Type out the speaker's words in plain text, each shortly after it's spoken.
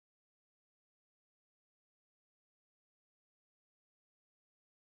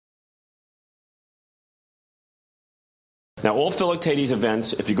Now, all Philoctetes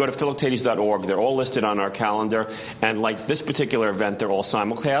events, if you go to philoctetes.org, they're all listed on our calendar. And like this particular event, they're all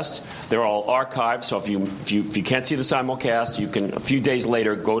simulcast. They're all archived. So if you can't see the simulcast, you can, a few days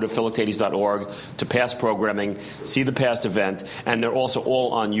later, go to philoctetes.org to past programming, see the past event. And they're also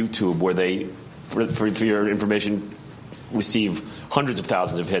all on YouTube, where they, for your information, receive hundreds of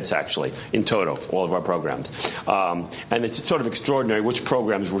thousands of hits, actually, in total, all of our programs. And it's sort of extraordinary which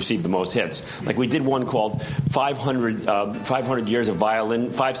programs receive the most hits. Like, we did one called 500 Years of Violin,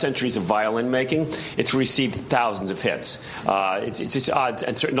 5 Centuries of Violin Making. It's received thousands of hits. It's just odd.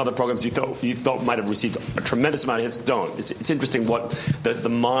 And certain other programs you thought might have received a tremendous amount of hits don't. It's interesting what the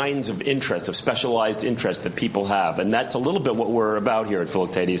minds of interest, of specialized interest that people have. And that's a little bit what we're about here at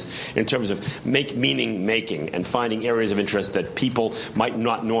Philoctetes in terms of meaning making and finding areas of interest that people might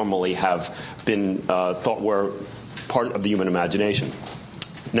not normally have been thought were part of the human imagination.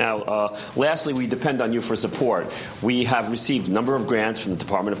 Now, lastly, we depend on you for support. We have received a number of grants from the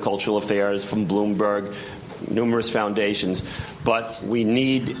Department of Cultural Affairs, from Bloomberg, numerous foundations, but we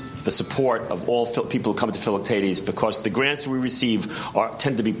need the support of all people who come to Philoctetes, because the grants we receive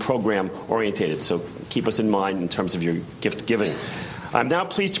tend to be program-orientated. So keep us in mind in terms of your gift giving. I'm now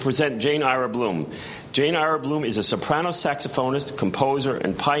pleased to present Jane Ira Bloom. Jane Ira Bloom is a soprano saxophonist, composer,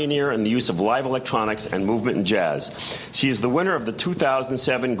 and pioneer in the use of live electronics and movement in jazz. She is the winner of the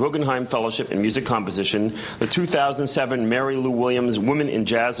 2007 Guggenheim Fellowship in Music Composition, the 2007 Mary Lou Williams Women in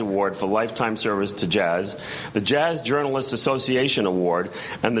Jazz Award for Lifetime Service to Jazz, the Jazz Journalists Association Award,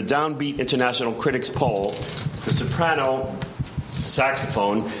 and the Downbeat International Critics Poll for soprano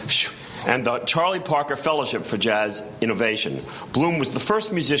saxophone, and the Charlie Parker Fellowship for Jazz Innovation. Bloom was the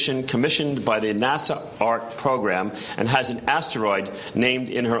first musician commissioned by the NASA Art Program and has an asteroid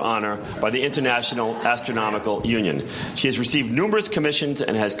named in her honor by the International Astronomical Union. She has received numerous commissions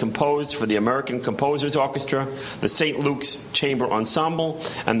and has composed for the American Composers Orchestra, the St. Luke's Chamber Ensemble,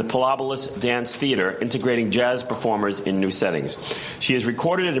 and the Palabolas Dance Theater, integrating jazz performers in new settings. She has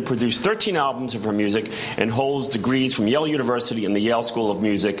recorded and produced 13 albums of her music and holds degrees from Yale University and the Yale School of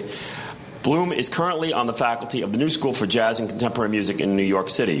Music. Bloom is currently on the faculty of the New School for Jazz and Contemporary Music in New York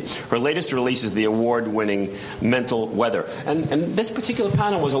City. Her latest release is the award-winning Mental Weather. And this particular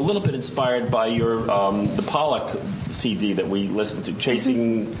panel was a little bit inspired by your the Pollock CD that we listened to,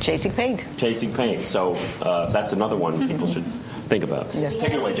 Chasing Paint. Chasing Paint. So that's another one people should think about. Yes.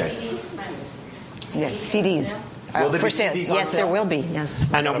 Take it away, Jay. Yes, CDs. Will there for be sale? CDs on yes, sale? there will be. Yes.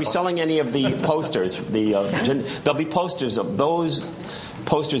 And are we selling any of the posters? There'll be posters of those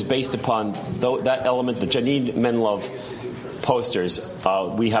posters based upon that element, the Janine Menlove posters.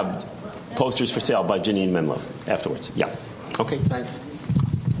 We have posters for sale by Janine Menlove afterwards. Yeah. Okay, thanks.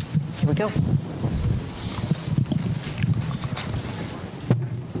 Here we go.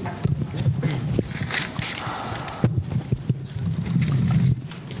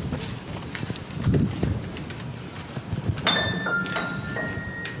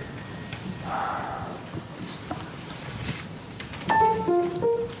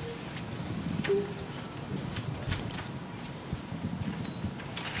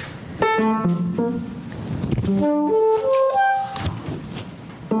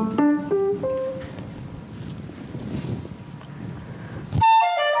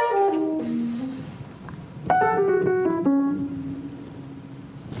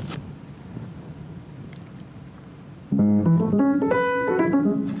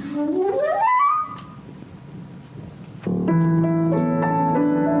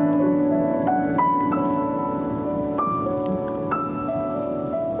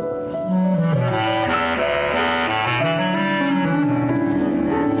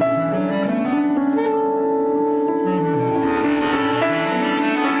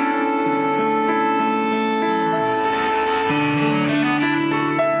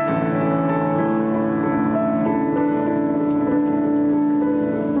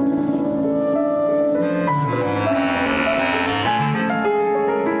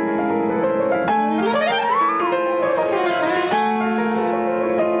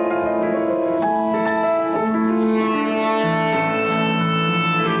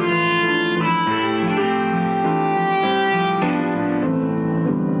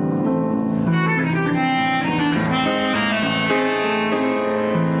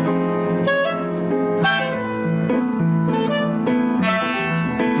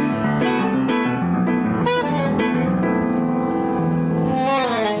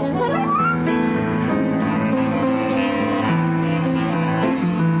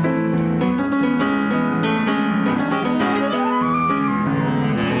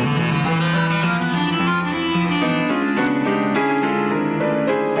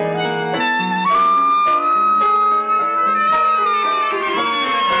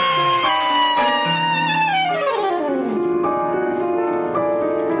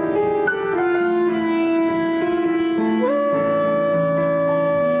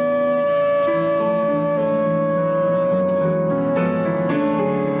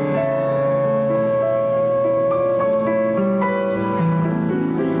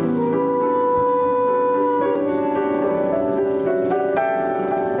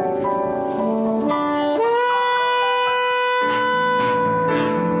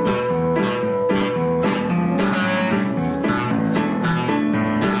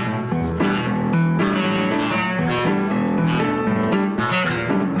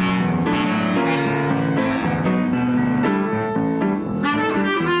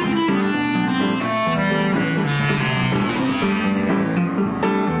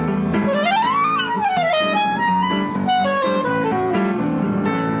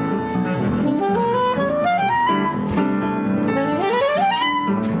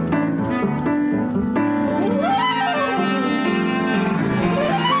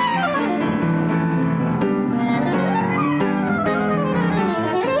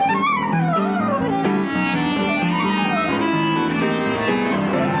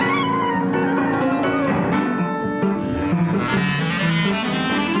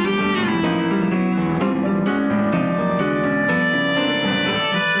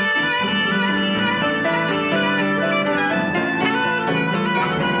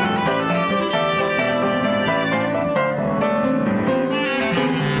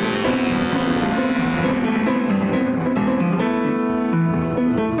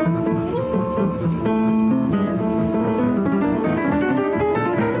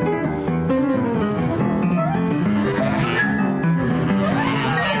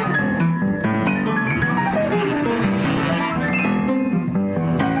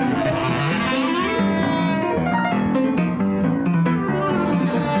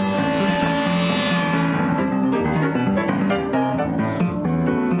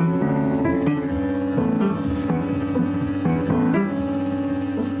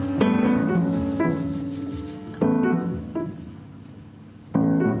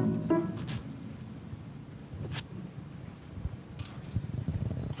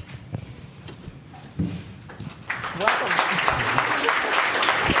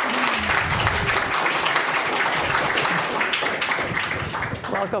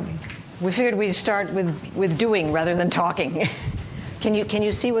 Welcome. We figured we'd start with doing rather than talking. Can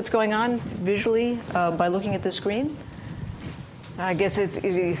you see what's going on visually by looking at the screen? I guess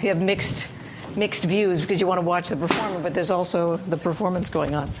you have mixed views because you want to watch the performer, but there's also the performance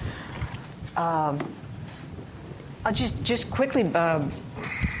going on. I'll just quickly.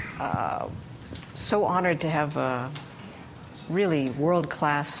 So honored to have really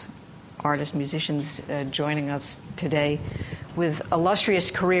world-class artists, musicians joining us today with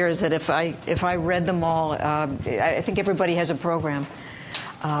illustrious careers that if I read them all, I think everybody has a program.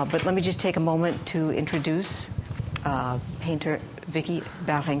 But let me just take a moment to introduce painter Vicky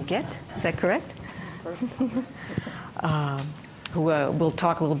Barranguet. Is that correct? Who will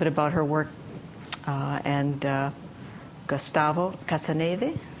talk a little bit about her work, and Gustavo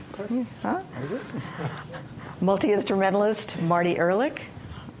Casenave. Huh? Multi-instrumentalist Marty Ehrlich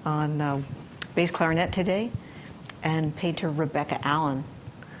on bass clarinet today, and painter Rebecca Allan.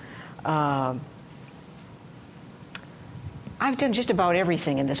 I've done just about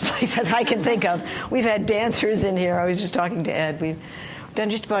everything in this place that I can think of. We've had dancers in here. I was just talking to Ed. We've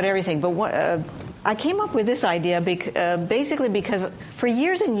done just about everything. But I came up with this idea basically because for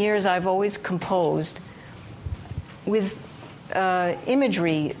years and years I've always composed with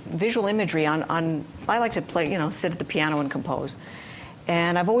imagery, visual imagery on I like to play, sit at the piano and compose.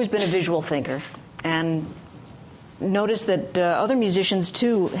 And I've always been a visual thinker. And noticed that other musicians,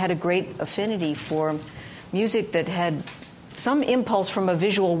 too, had a great affinity for music that had some impulse from a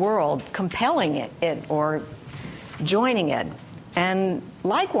visual world, compelling it or joining it. And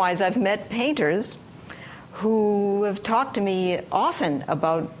likewise, I've met painters who have talked to me often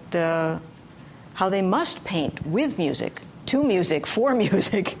about how they must paint with music, to music, for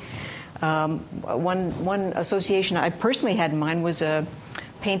music. One association I personally had in mind was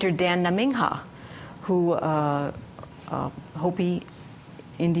painter Dan Namingha, who Hopi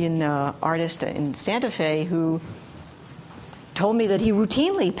Indian artist in Santa Fe, who told me that he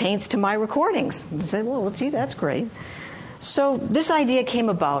routinely paints to my recordings. I said, well, gee, that's great. So this idea came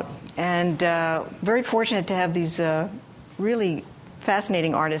about, and very fortunate to have these really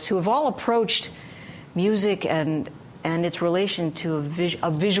fascinating artists who have all approached music and its relation to a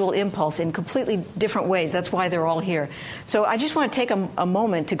visual impulse in completely different ways. That's why they're all here. So I just want to take a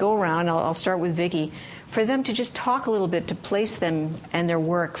moment to go around. I'll start with Vicky, for them to just talk a little bit, to place them and their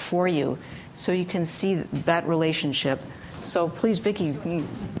work for you so you can see that relationship. So please, Vicky,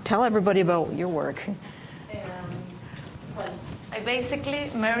 tell everybody about your work. Well, I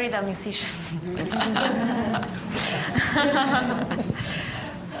basically married a musician.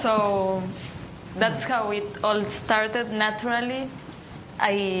 So that's how it all started naturally.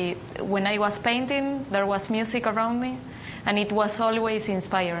 When I was painting, there was music around me, and it was always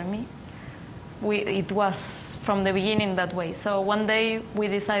inspiring me. It was from the beginning that way. So one day we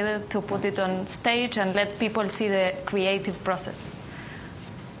decided to put it on stage and let people see the creative process.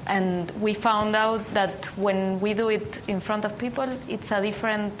 And we found out that when we do it in front of people, it's a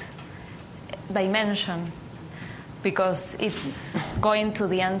different dimension because it's going to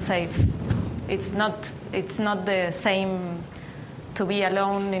the unsafe. It's not the same to be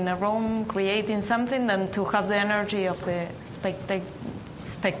alone in a room creating something than to have the energy of the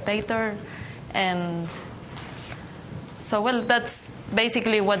spectator. And so, well, that's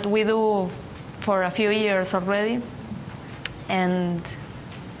basically what we do for a few years already. And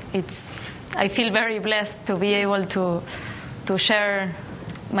I feel very blessed to be able to share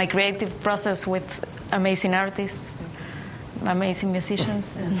my creative process with amazing artists, amazing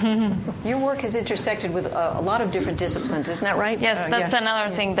musicians. Your work has intersected with a lot of different disciplines, isn't that right? Yes, that's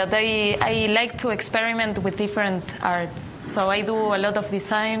another thing, that I like to experiment with different arts. So I do a lot of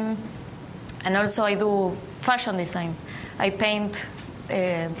design, and also I do fashion design. I paint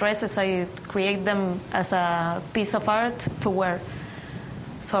dresses, I create them as a piece of art to wear.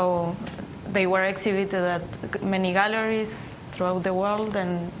 So they were exhibited at many galleries throughout the world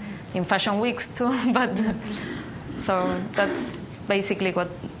and in fashion weeks too. But so that's basically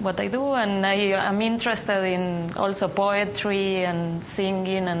what I do. And I am interested in also poetry and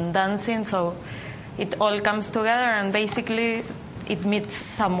singing and dancing. So it all comes together and basically it meets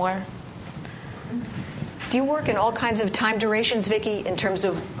somewhere. Do you work in all kinds of time durations, Vicky, in terms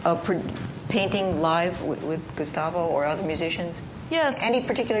of painting live with Gustavo or other musicians? Yes. Any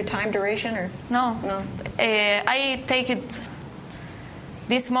particular time duration? Or No. I take it.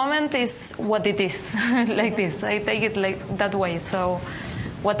 This moment is what it is, like this. I take it like that way. So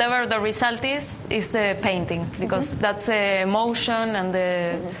whatever the result is the painting, because that's the emotion and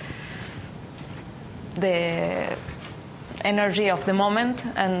the energy of the moment,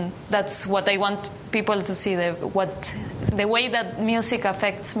 and that's what I want people to see, the way that music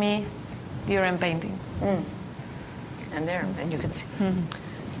affects me during painting. And you can see.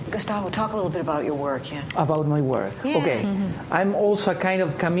 Gustavo, talk a little bit about your work. Yeah. About my work. Yeah. Okay. I'm also a kind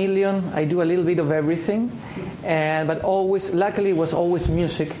of chameleon. I do a little bit of everything, but luckily, it was always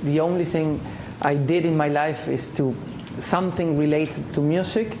music. The only thing I did in my life is to something related to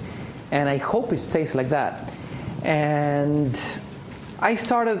music, and I hope it stays like that. And I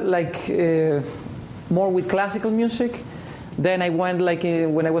started more with classical music. Then I went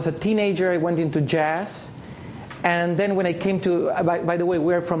when I was a teenager, I went into jazz. And then when I came to, by the way,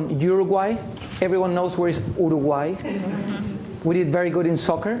 we're from Uruguay. Everyone knows where is Uruguay. We did very good in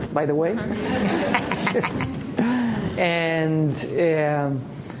soccer, by the way. And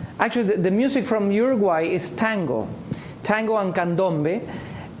actually, the music from Uruguay is tango and candombe.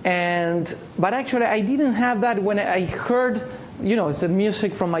 But actually, I didn't have that when I heard, it's the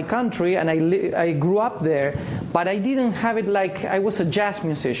music from my country, and I grew up there. But I didn't have it like I was a jazz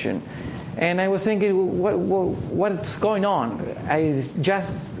musician. And I was thinking, what's going on? I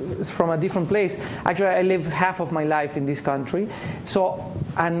just from a different place. Actually, I live half of my life in this country,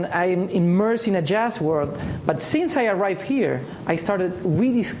 and I'm immersed in a jazz world. But since I arrived here, I started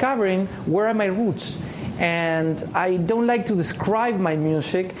rediscovering where are my roots. And I don't like to describe my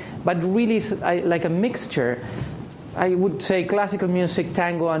music, but really it's like a mixture. I would say classical music,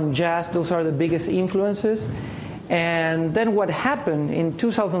 tango, and jazz. Those are the biggest influences. And then what happened in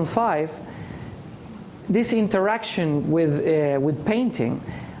 2005, this interaction with painting,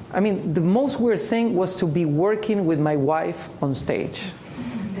 I mean, the most weird thing was to be working with my wife on stage.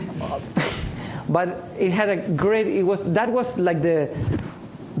 But it had that was like the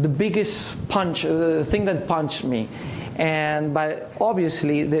biggest punch, the thing that punched me. But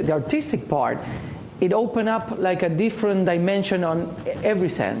obviously, the artistic part, it opened up like a different dimension on every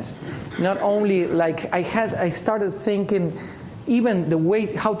sense. Not only I started thinking even the way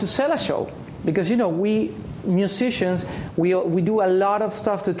how to sell a show, because we musicians we do a lot of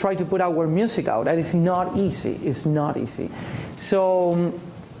stuff to try to put our music out, and it's not easy. It's not easy. So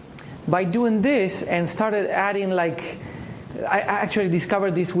by doing this and started adding I actually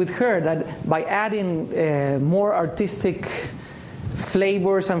discovered this with her, that by adding more artistic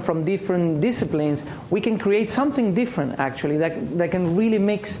flavors and from different disciplines, we can create something different actually that can really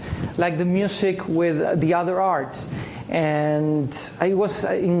mix the music with the other arts. And it was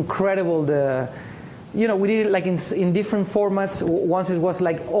incredible. We did it in different formats. Once it was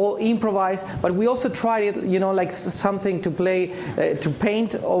all improvised, but we also tried it something to play to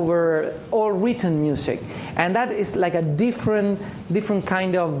paint over all written music, and that is a different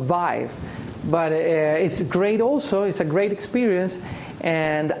kind of vibe. But it's great also. It's a great experience.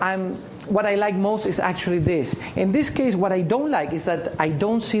 And what I like most is actually this. In this case, what I don't like is that I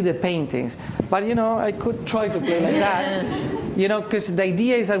don't see the paintings. But, I could try to play like that. Because the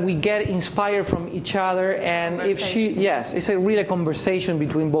idea is that we get inspired from each other. And if it's a really conversation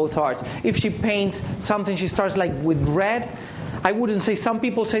between both arts. If she paints something, she starts with red. I wouldn't say, some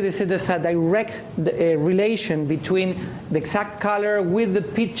people say there's a direct relation between the exact color with the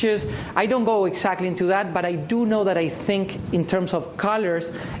pictures. I don't go exactly into that, but I do know that I think in terms of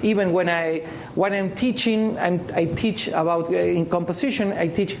colors. Even when I'm teaching, I teach about, in composition, I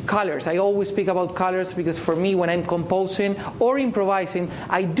teach colors. I always speak about colors because for me, when I'm composing or improvising,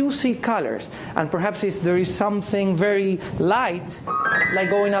 I do see colors. And perhaps if there is something very light,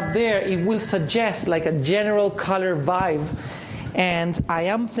 like going up there, it will suggest a general color vibe. And I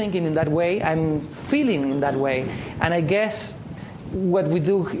am thinking in that way, I'm feeling in that way. And I guess what we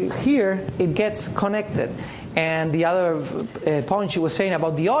do here, it gets connected. And the other point she was saying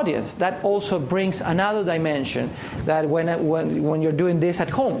about the audience, that also brings another dimension, that when you're doing this at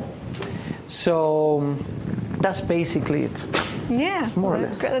home. So that's basically it. Yeah, more or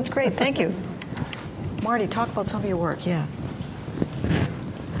less. That's great. Thank you. Marty, talk about some of your work. Yeah.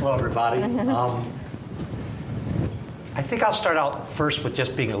 Hello, everybody. I think I'll start out first with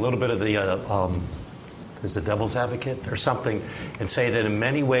just being a little bit of the devil's advocate or something, and say that in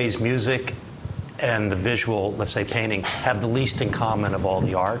many ways music and the visual, let's say painting, have the least in common of all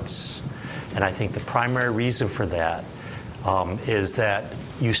the arts. And I think the primary reason for that is that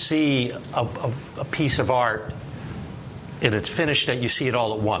you see a piece of art and it's finished, that you see it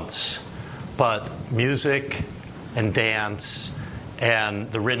all at once. But music and dance and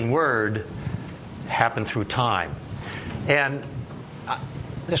the written word happen through time. And I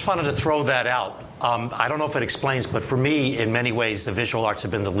just wanted to throw that out. I don't know if it explains, but for me, in many ways, the visual arts have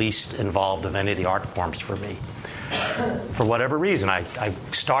been the least involved of any of the art forms for me. for whatever reason, I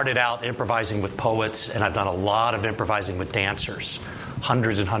started out improvising with poets, and I've done a lot of improvising with dancers,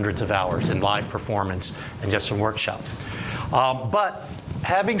 hundreds and hundreds of hours in live performance and just in workshop. But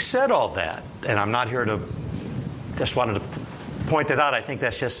having said all that, and I'm not here to, just wanted to point it out, I think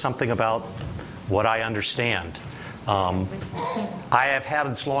that's just something about what I understand. I have had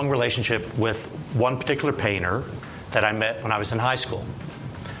this long relationship with one particular painter that I met when I was in high school.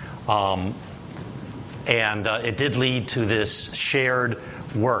 And it did lead to this shared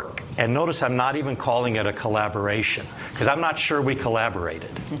work. And notice I'm not even calling it a collaboration, because I'm not sure we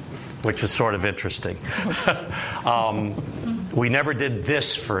collaborated, which was sort of interesting. We never did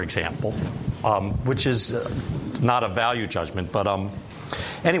this, for example, which is not a value judgment. But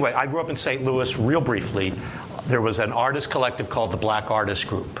anyway, I grew up in St. Louis real briefly. There was an artist collective called the Black Artist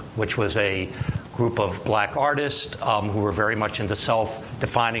Group, which was a group of black artists who were very much into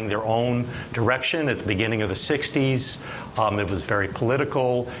self-defining their own direction at the beginning of the 60s. It was very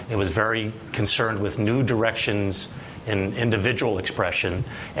political. It was very concerned with new directions in individual expression.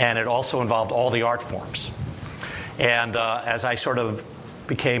 And it also involved all the art forms. And as I sort of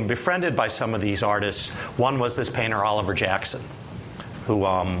became befriended by some of these artists, one was this painter, Oliver Jackson, who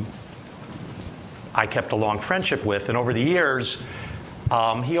I kept a long friendship with. And over the years,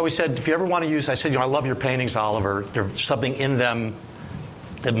 he always said, if you ever want to use, I said, I love your paintings, Oliver. There's something in them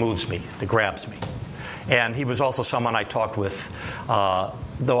that moves me, that grabs me. And he was also someone I talked with.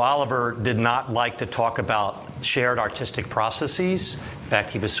 Though Oliver did not like to talk about shared artistic processes, in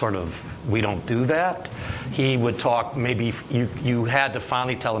fact, he was sort of, we don't do that. He would talk, maybe you had to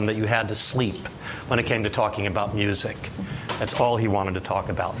finally tell him that you had to sleep when it came to talking about music. That's all he wanted to talk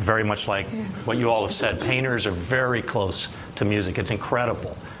about. Very much like what you all have said. Painters are very close to music. It's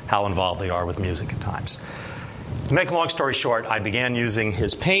incredible how involved they are with music at times. To make a long story short, I began using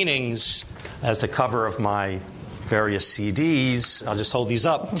his paintings as the cover of my various CDs. I'll just hold these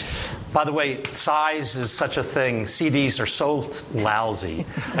up. By the way, size is such a thing. CDs are so lousy.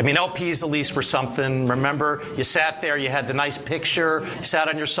 I mean, LPs at least were something. Remember, you sat there, you had the nice picture, you sat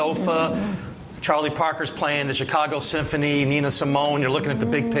on your sofa, Charlie Parker's playing the Chicago Symphony, Nina Simone, you're looking at the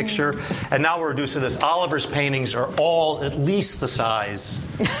big picture. And now we're reduced to this. Oliver's paintings are all at least the size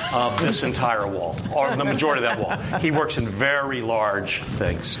of this entire wall, or the majority of that wall. He works in very large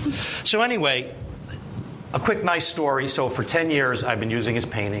things. So anyway, a quick nice story. So for 10 years, I've been using his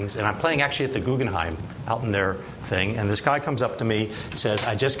paintings, and I'm playing actually at the Guggenheim out in their thing. And this guy comes up to me and says,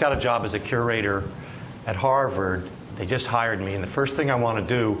 I just got a job as a curator at Harvard. They just hired me, and the first thing I want to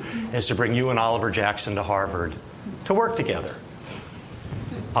do is to bring you and Oliver Jackson to Harvard to work together.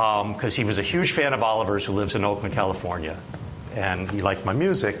 Because he was a huge fan of Oliver's, who lives in Oakland, California, and he liked my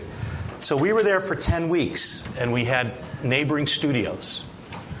music. So we were there for 10 weeks, and we had neighboring studios.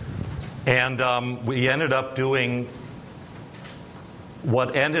 And we ended up doing,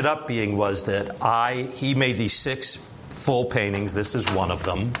 what ended up being was that he made these 6 full paintings. This is one of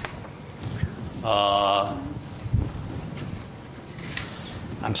them.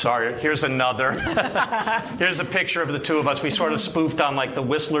 I'm sorry, here's another. Here's a picture of the two of us. We sort of spoofed on like the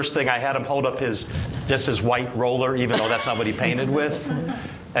Whistler's thing. I had him hold up his white roller, even though that's not what he painted with.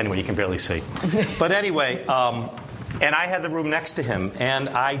 Anyway, you can barely see. But anyway, and I had the room next to him. And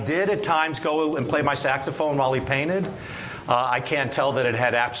I did at times go and play my saxophone while he painted. I can't tell that it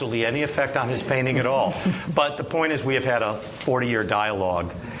had absolutely any effect on his painting at all. But the point is, we have had a 40-year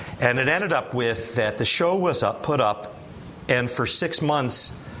dialogue. And it ended up with that the show was put up, and for 6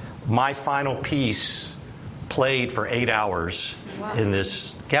 months, my final piece played for 8 hours in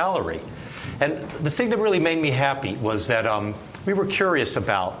this gallery. And the thing that really made me happy was that we were curious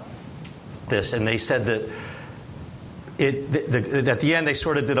about this, and they said that at the end they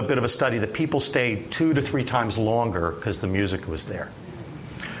sort of did a bit of a study that people stayed 2 to 3 times longer because the music was there.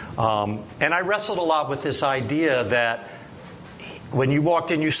 And I wrestled a lot with this idea that when you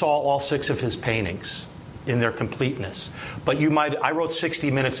walked in, you saw all 6 of his paintings in their completeness. But I wrote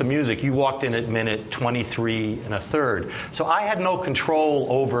 60 minutes of music. You walked in at minute 23 1/3. So I had no control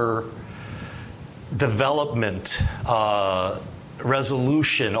over development,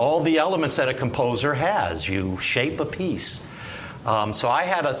 resolution, all the elements that a composer has. You shape a piece. So I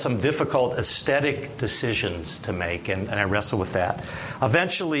had some difficult aesthetic decisions to make, and I wrestled with that.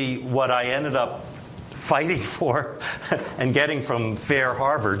 Eventually, what I ended up fighting for and getting from Fair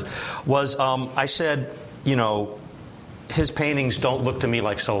Harvard was I said, his paintings don't look to me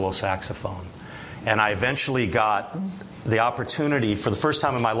like solo saxophone. And I eventually got the opportunity for the first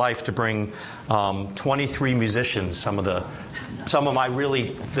time in my life to bring 23 musicians, some of my really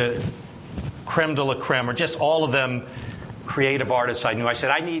the creme de la creme, or just all of them creative artists I knew. I said,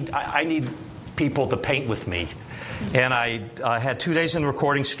 I need people to paint with me. And I had 2 days in the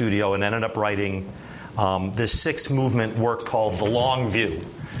recording studio and ended up writing this 6-movement work called The Long View,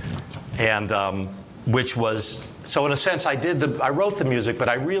 and which was, so in a sense I wrote the music, but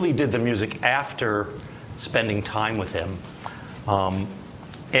I really did the music after spending time with him.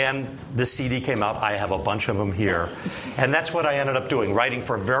 And the CD came out. I have a bunch of them here. And that's what I ended up doing, writing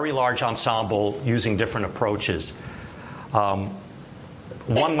for a very large ensemble using different approaches.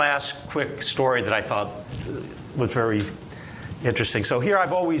 One last quick story that I thought was very interesting. So here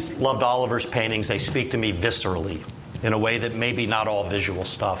I've always loved Oliver's paintings. They speak to me viscerally in a way that maybe not all visual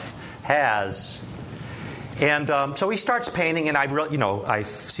stuff has. And so he starts painting, and I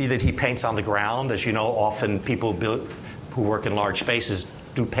see that he paints on the ground. As you know, often people who work in large spaces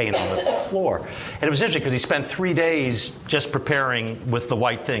do paint on the floor. And it was interesting because he spent 3 days just preparing with the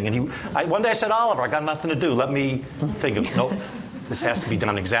white thing. And one day I said, Oliver, I got nothing to do. Let me think of, nope, this has to be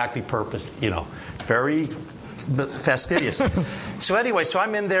done exactly purpose, very fastidious. So anyway, so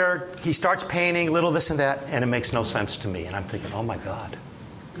I'm in there. He starts painting, little this and that, and it makes no sense to me. And I'm thinking, oh, my God.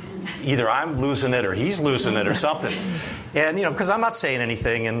 Either I'm losing it or he's losing it or something. And, because I'm not saying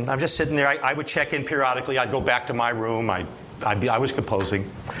anything, and I'm just sitting there. I would check in periodically. I'd go back to my room. I was composing.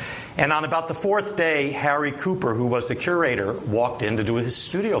 And on about the 4th day, Harry Cooper, who was the curator, walked in to do his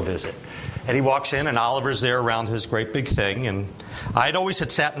studio visit. And he walks in, and Oliver's there around his great big thing. And I'd always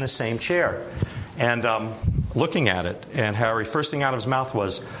had sat in the same chair. And looking at it, and Harry, first thing out of his mouth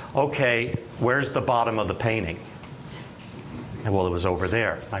was, okay, where's the bottom of the painting? And well, it was over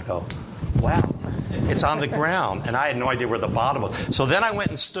there. I go, wow, it's on the ground. And I had no idea where the bottom was. So then I went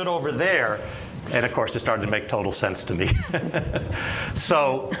and stood over there. And, of course, it started to make total sense to me.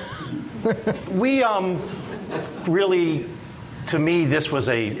 So we really, to me, this was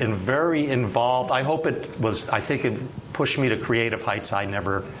a very involved. I think it pushed me to creative heights I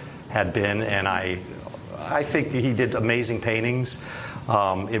never had been. And I think he did amazing paintings.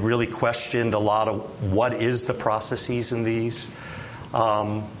 It really questioned a lot of what is the processes in these.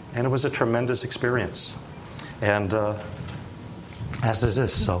 And it was a tremendous experience. And as is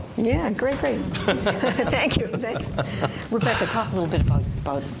this, so. Yeah, great. Thank you. Thanks. Rebecca, talk a little bit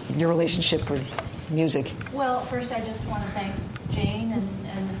about your relationship with music. Well, first I just want to thank Jane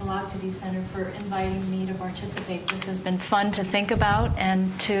and the Philocrates Center for inviting me to participate. This has been fun to think about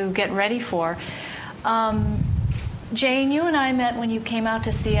and to get ready for. Jane, you and I met when you came out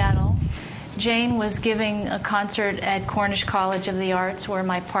to Seattle. Jane was giving a concert at Cornish College of the Arts where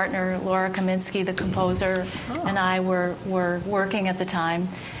my partner, Laura Kaminsky, the composer, and I were working at the time.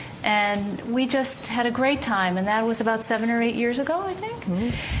 And we just had a great time, and that was about 7 or 8 years ago, I think.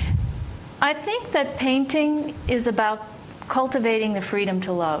 Mm-hmm. I think that painting is about cultivating the freedom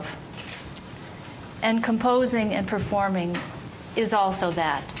to love. And composing and performing is also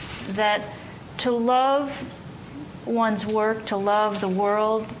that. That to love one's work, to love the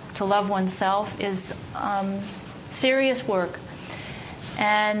world, to love oneself is serious work.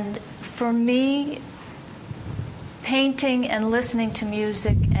 And for me, painting and listening to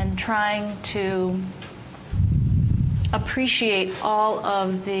music and trying to appreciate all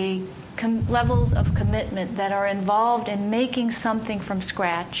of the levels of commitment that are involved in making something from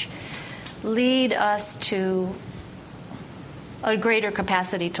scratch lead us to a greater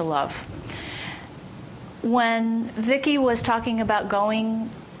capacity to love. When Vicky was talking about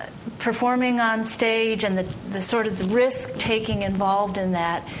performing on stage and the sort of the risk-taking involved in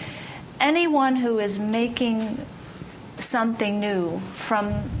that, anyone who is making something new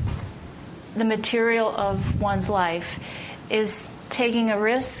from the material of one's life is taking a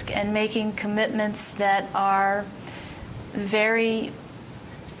risk and making commitments that are very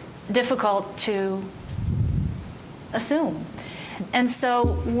difficult to assume. And so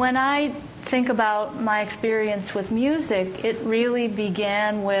when I think about my experience with music, it really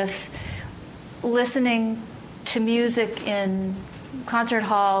began with listening to music in concert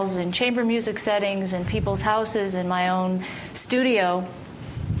halls and chamber music settings in people's houses, in my own studio,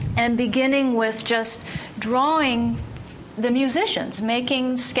 and beginning with just drawing the musicians,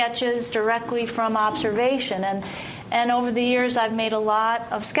 making sketches directly from observation. And over the years, I've made a lot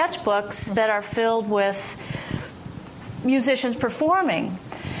of sketchbooks that are filled with musicians performing.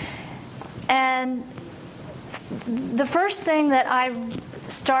 And the first thing that I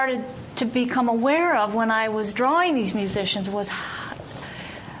started to become aware of when I was drawing these musicians was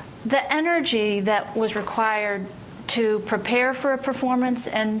the energy that was required to prepare for a performance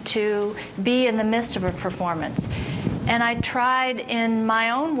and to be in the midst of a performance. And I tried in my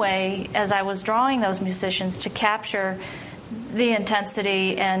own way, as I was drawing those musicians, to capture the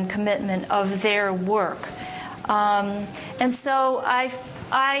intensity and commitment of their work. And so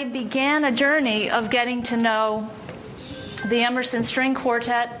I began a journey of getting to know the Emerson String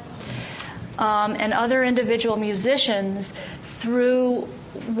Quartet, and other individual musicians through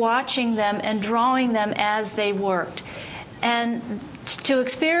watching them and drawing them as they worked. And to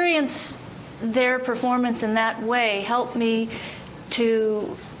experience their performance in that way helped me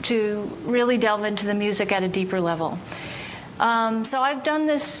to really delve into the music at a deeper level. So I've done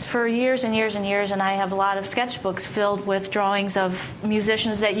this for years and years and years, and I have a lot of sketchbooks filled with drawings of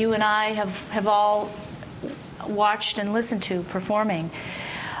musicians that you and I have all watched and listened to performing.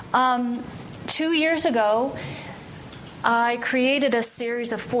 2 years ago, I created a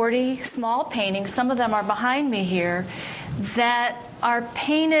series of 40 small paintings, some of them are behind me here, that are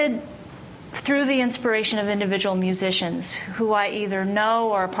painted through the inspiration of individual musicians who I either know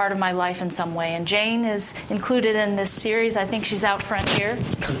or are part of my life in some way. And Jane is included in this series. I think she's out front here.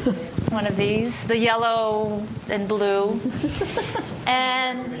 One of these, the yellow and blue.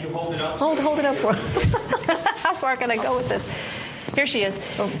 And Can you hold it up? Hold it up for how far can I go with this? Here she is.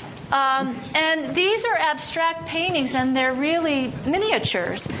 And these are abstract paintings, and they're really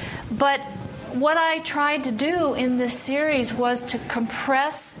miniatures. But what I tried to do in this series was to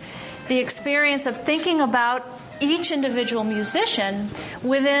compress the experience of thinking about each individual musician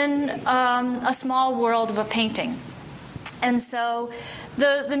within a small world of a painting. And so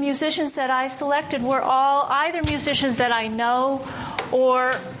the musicians that I selected were all either musicians that I know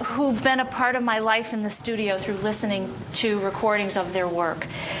or who've been a part of my life in the studio through listening to recordings of their work.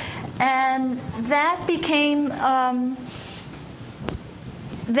 And that became a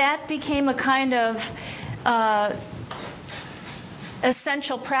kind of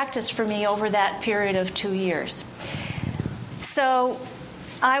essential practice for me over that period of 2 years. So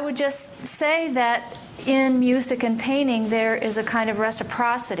I would just say that in music and painting there is a kind of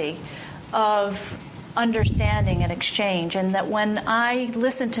reciprocity of understanding and exchange, and that when I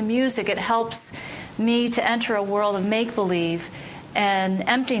listen to music it helps me to enter a world of make-believe and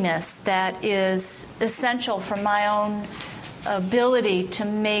emptiness that is essential for my own ability to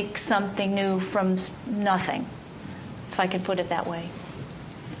make something new from nothing, if I could put it that way.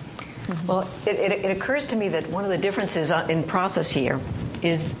 Well, it occurs to me that one of the differences in process here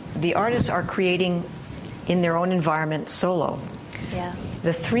is the artists are creating in their own environment solo. Yeah.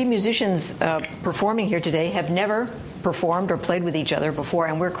 The three musicians performing here today have never performed or played with each other before,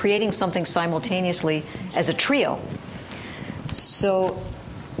 and we're creating something simultaneously as a trio. So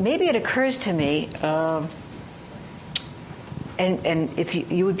maybe it occurs to me, and if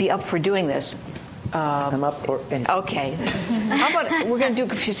you would be up for doing this. I'm up for it. Okay. How about we're going to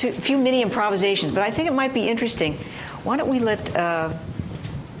do a few mini improvisations, but I think it might be interesting. Why don't we let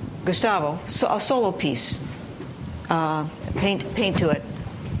Gustavo, a solo piece, paint to it.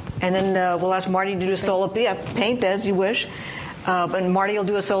 And then we'll ask Marty to do a solo piece. Paint as you wish. And Marty will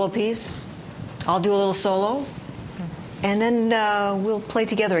do a solo piece. I'll do a little solo. And then we'll play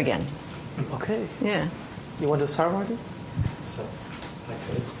together again. Okay. Yeah. You want to start, Marty? So, I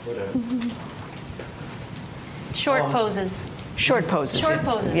could. Whatever. Short poses. Short poses. Short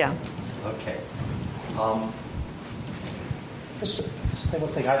poses. Yeah. Okay. This single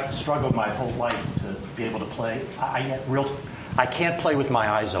thing, I've struggled my whole life to be able to play. I can't play with my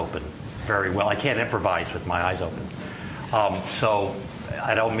eyes open very well. I can't improvise with my eyes open. So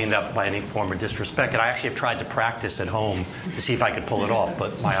I don't mean that by any form of disrespect. And I actually have tried to practice at home to see if I could pull it off,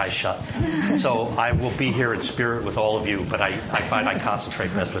 but my eyes shut. So I will be here in spirit with all of you, but I find I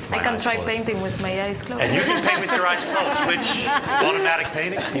concentrate best with my eyes closed. I can try painting with my eyes closed. And you can paint with your eyes closed, which automatic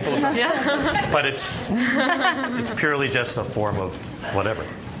painting, people have heard. But it's purely just a form of whatever,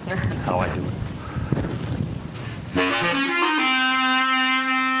 how I do it.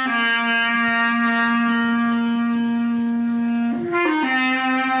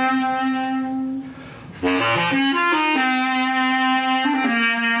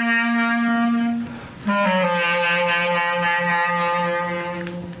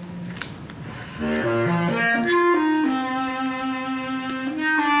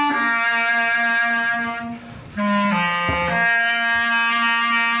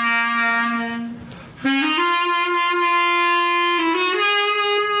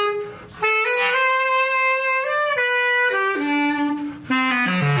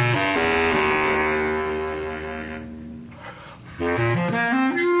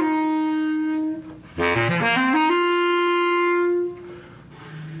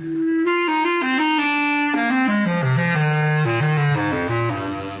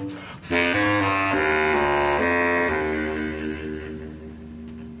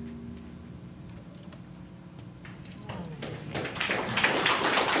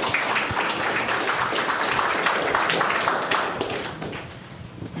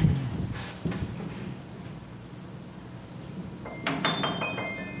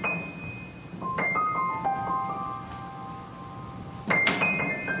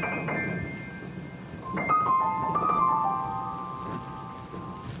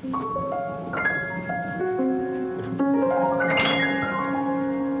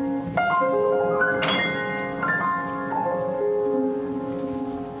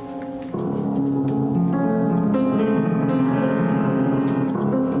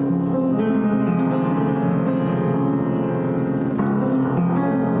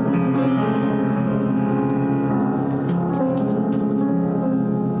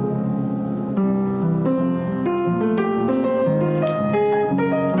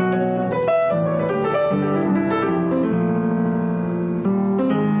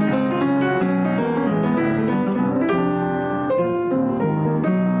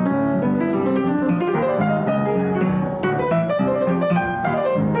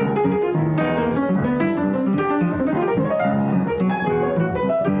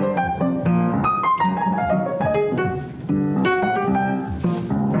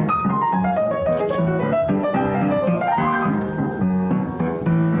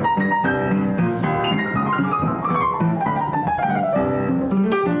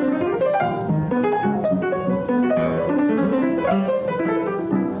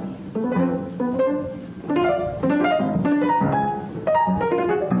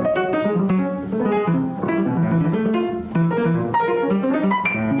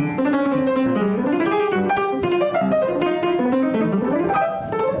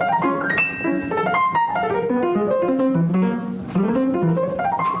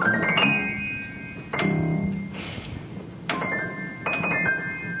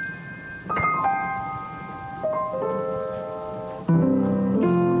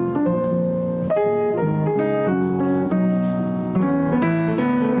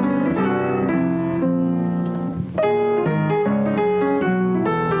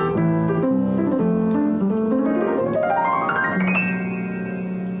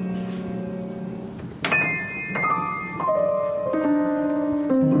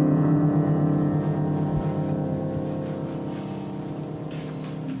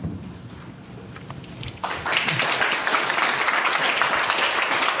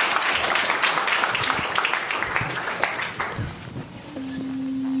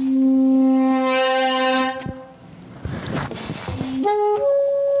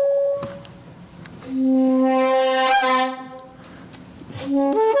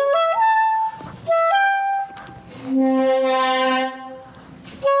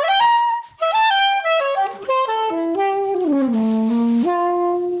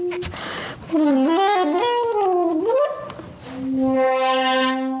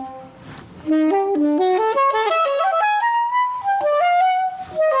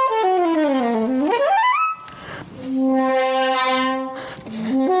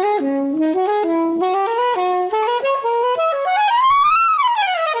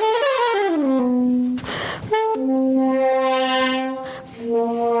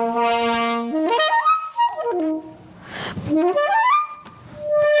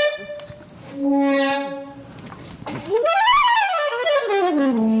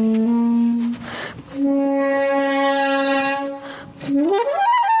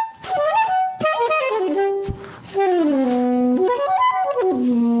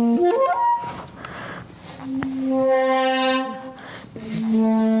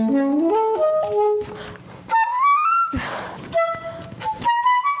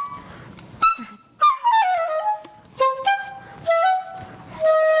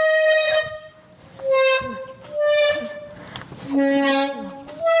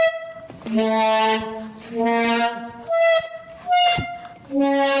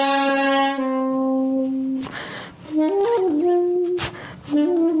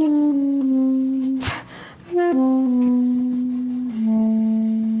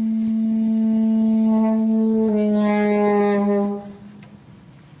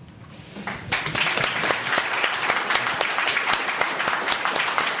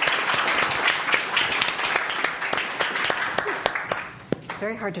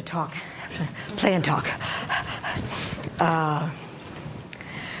 very hard to talk. Play and talk.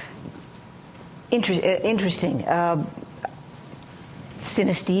 Interesting.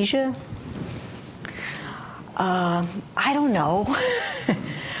 Synesthesia? I don't know.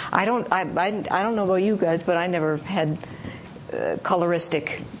 I don't know about you guys, but I never had a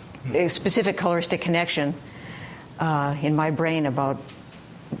specific coloristic connection in my brain about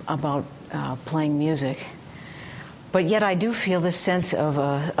playing music. But yet I do feel this sense of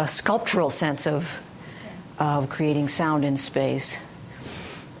a sculptural sense of creating sound in space.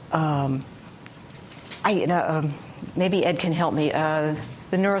 Maybe Ed can help me. The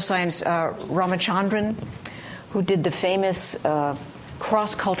neuroscience Ramachandran, who did the famous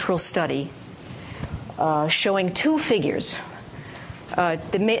cross-cultural study showing two figures, a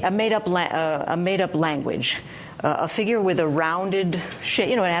made-up language, a figure with a rounded shape,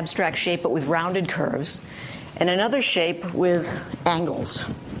 an abstract shape, but with rounded curves, and another shape with angles.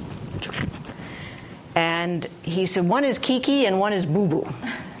 And he said one is Kiki and one is Boo Boo.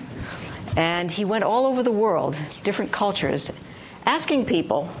 And he went all over the world, different cultures, asking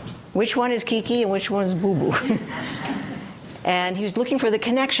people which one is Kiki and which one is Boo Boo. And he was looking for the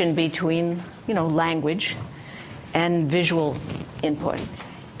connection between, language and visual input.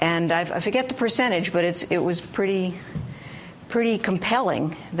 And I forget the percentage, but it was pretty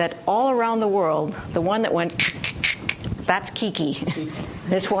compelling that all around the world, the one that went, that's Kiki.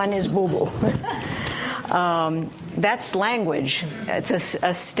 This one is Boo Boo. That's language. It's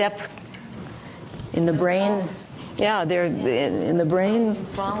a step in the brain. Yeah, they're in the brain.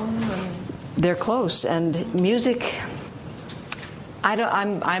 They're close. And music,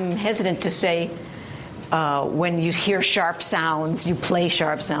 I'm hesitant to say when you hear sharp sounds, you play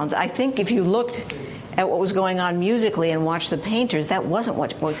sharp sounds. I think if you looked at what was going on musically and watched the painters, that wasn't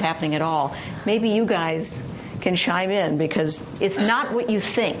what was happening at all. Maybe you guys can chime in, because it's not what you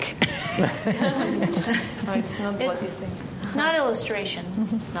think. No, it's not what you think. It's not illustration.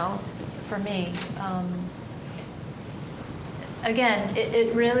 No. For me. Again,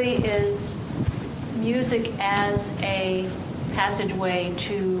 it really is music as a passageway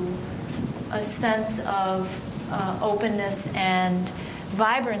to a sense of openness and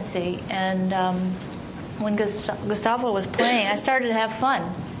vibrancy. And when Gustavo was playing, I started to have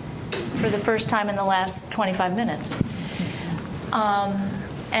fun for the first time in the last 25 minutes.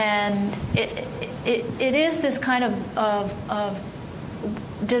 And it is this kind of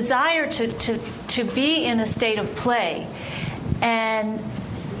desire to be in a state of play. And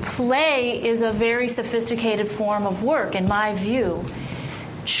play is a very sophisticated form of work, in my view.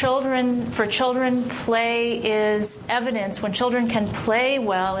 For children, play is evidence. When children can play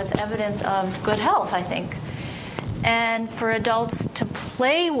well, it's evidence of good health, I think. And for adults to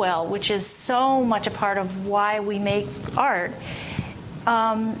play well, which is so much a part of why we make art,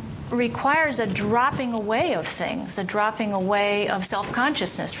 requires a dropping away of things, a dropping away of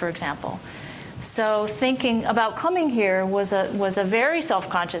self-consciousness, for example. So thinking about coming here was a very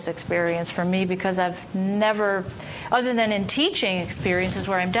self-conscious experience for me, because I've never, other than in teaching experiences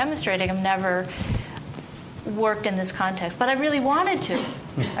where I'm demonstrating, I've never worked in this context. But I really wanted to.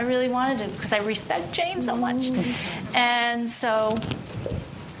 Because I respect Jane so much. And so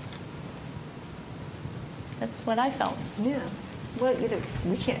that's what I felt. Yeah. Well,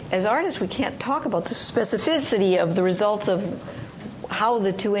 we can't, as artists, we can't talk about the specificity of the results of how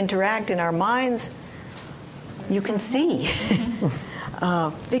the two interact in our minds. You can see.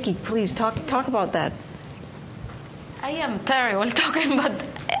 Vicky, please talk about that. I am terrible talking, but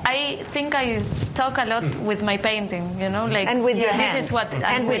I think I talk a lot with my painting, like, and with your hands. This is what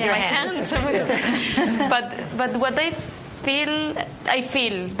and with your hands. But what I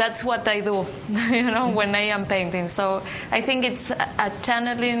feel that's what I do, when I am painting. So I think it's a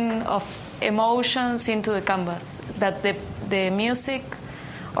channeling of emotions into the canvas that the music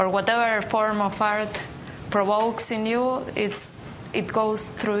or whatever form of art provokes in you. It goes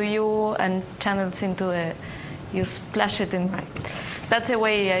through you and channels into you splash it in. That's the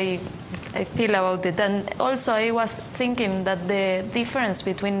way I feel about it. And also I was thinking that the difference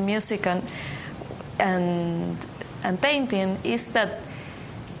between music and painting is that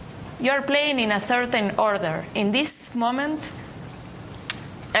you're playing in a certain order. In this moment,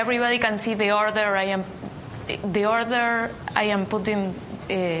 everybody can see the order I am putting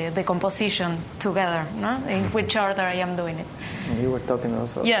the composition together, no? In which order I am doing it. You were talking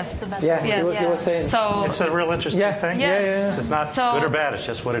also. Yes. Yeah, he was saying. So it's a real interesting thing. Yes. It's not good or bad, it's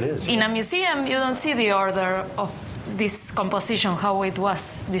just what it is. In a museum, you don't see the order of this composition, how it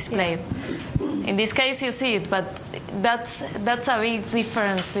was displayed. In this case, you see it, but that's a big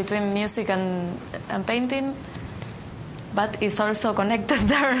difference between music and painting. but it's also connected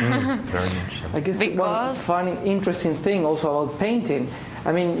there. Very much so. I guess one funny, interesting thing also about painting.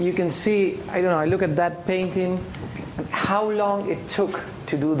 I mean, you can see, I don't know, I look at that painting, how long it took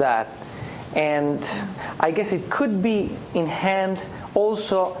to do that. And I guess it could be in hand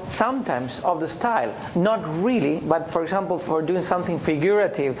also sometimes of the style. Not really, but for example, for doing something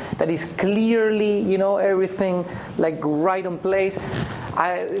figurative that is clearly, everything like right on place,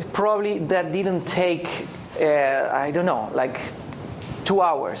 probably that didn't take, I don't know, like 2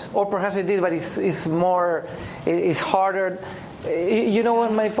 hours. Or perhaps it did, but it's more, it's harder. You know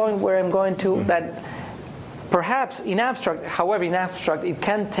what my point where I'm going to? That perhaps in abstract, however, in abstract, it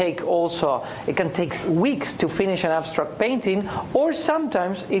can take weeks to finish an abstract painting, or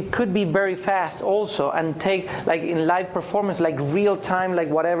sometimes it could be very fast also and take, like in live performance, like real time, like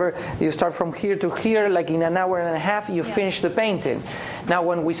whatever, you start from here to here, like in an hour and a half, you finish the painting. Now,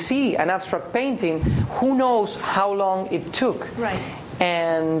 when we see an abstract painting, who knows how long it took? Right.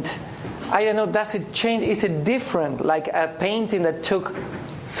 And I don't know, does it change? Is it different, like a painting that took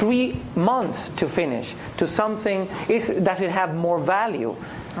 3 months to finish to something? Does it have more value?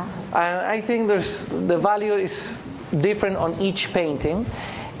 I think the value is different on each painting,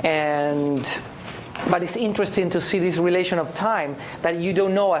 but it's interesting to see this relation of time that you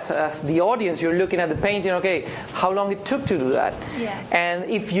don't know as the audience. You're looking at the painting, okay, how long it took to do that? Yeah. And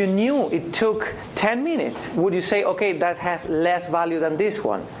if you knew it took 10 minutes, would you say, okay, that has less value than this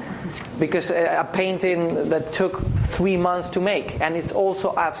one? Because a painting that took 3 months to make, and it's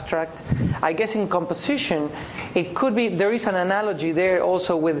also abstract. I guess in composition, it could be, there is an analogy there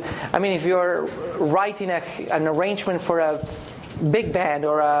also with, I mean, if you're writing an arrangement for a big band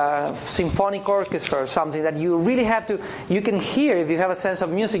or a symphonic orchestra or something that you really have to, you can hear, if you have a sense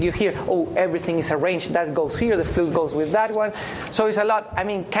of music, you hear, oh, everything is arranged, that goes here, the flute goes with that one. So it's a lot. I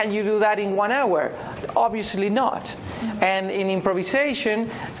mean, can you do that in 1 hour? Obviously not. And in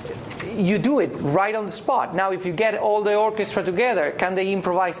improvisation, you do it right on the spot. Now, if you get all the orchestra together, can they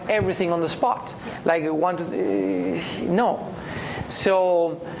improvise everything on the spot? Like no.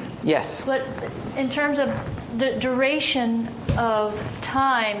 So, yes. But in terms of the duration of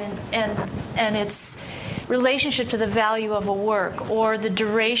time and its relationship to the value of a work, or the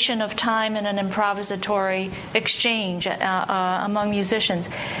duration of time in an improvisatory exchange among musicians,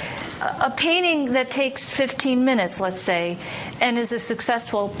 a painting that takes 15 minutes, let's say, and is a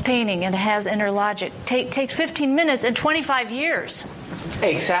successful painting and has inner logic, takes 15 minutes and 25 years.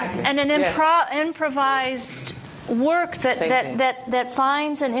 Exactly. And an improvised work that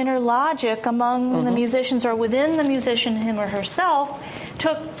finds an inner logic among the musicians or within the musician, him or herself,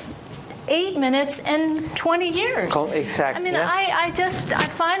 took 8 minutes and 20 years. Exactly. I mean, I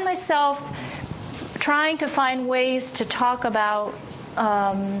find myself trying to find ways to talk about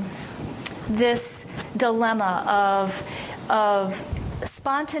this dilemma of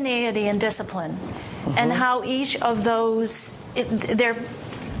spontaneity and discipline, and how each of those,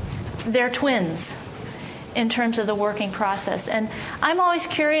 they're twins in terms of the working process. And I'm always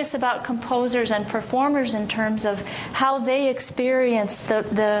curious about composers and performers in terms of how they experience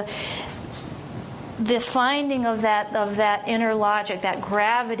the finding of that inner logic, that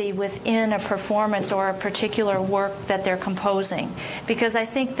gravity within a performance or a particular work that they're composing. Because I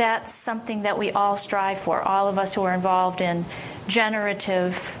think that's something that we all strive for, all of us who are involved in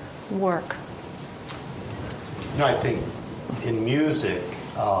generative work. I think in music,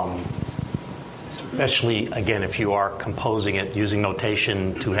 especially, again, if you are composing it using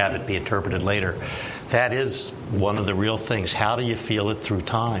notation to have it be interpreted later, that is one of the real things. How do you feel it through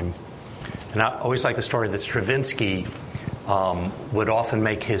time? And I always like the story that Stravinsky would often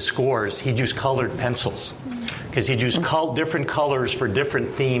make his scores. He'd use colored pencils because he'd use different colors for different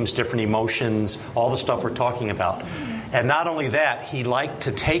themes, different emotions, all the stuff we're talking about. And not only that, he liked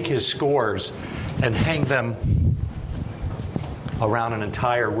to take his scores and hang them around an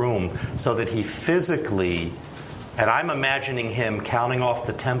entire room so that he physically, and I'm imagining him counting off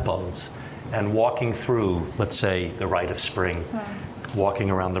the tempos and walking through, let's say, the Rite of Spring, walking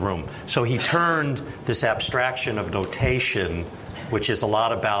around the room. So he turned this abstraction of notation, which is a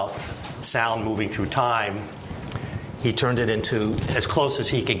lot about sound moving through time, he turned it into as close as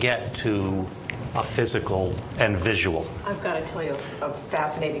he could get to a physical and visual. I've got to tell you a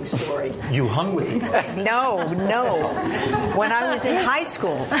fascinating story. You hung with him? No. When I was in high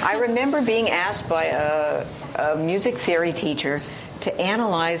school, I remember being asked by a music theory teacher to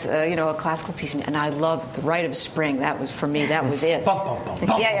analyze, a classical piece, and I loved the Rite of Spring. That was, for me, that was it.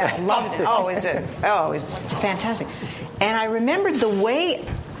 Yeah, I loved it. It was fantastic. And I remembered the way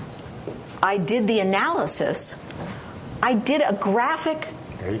I did the analysis. I did a graphic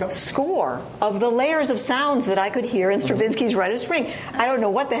There you go. score of the layers of sounds that I could hear in Stravinsky's Rite of Spring. I don't know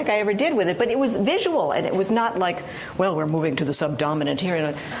what the heck I ever did with it, but it was visual, and it was not like, well, we're moving to the subdominant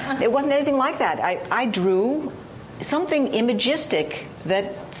here. It wasn't anything like that. I drew something imagistic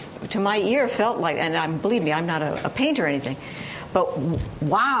that, to my ear, felt like, and believe me, I'm not a painter or anything, but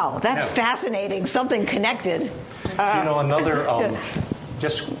wow, that's fascinating, something connected. Another...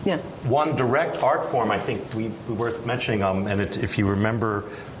 Just one direct art form, I think we worth mentioning, and if you remember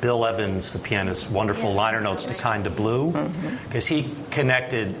Bill Evans, the pianist, wonderful liner notes to Kind of Blue, because he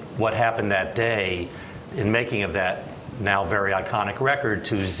connected what happened that day in making of that now very iconic record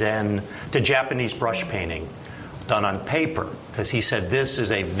to Japanese brush painting done on paper, because he said this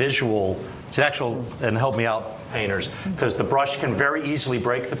is a visual, it's an actual, and help me out, painters, because the brush can very easily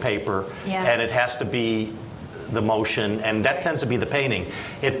break the paper, and it has to be the motion, and that tends to be the painting.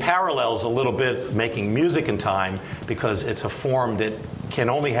 It parallels a little bit making music in time because it's a form that can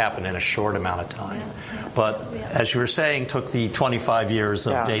only happen in a short amount of time. But as you were saying, took the 25 years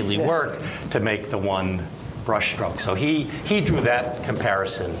of daily work to make the one brush stroke. So he drew that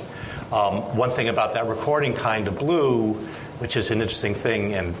comparison. One thing about that recording, Kind of Blue, which is an interesting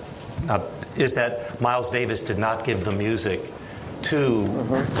thing, and is that Miles Davis did not give the music to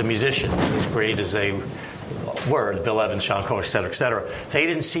the musicians, as great as they were, Bill Evans, Sean Cohen, et cetera, they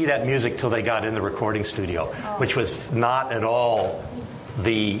didn't see that music till they got in the recording studio, which was not at all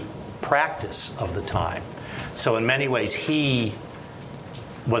the practice of the time. So in many ways, he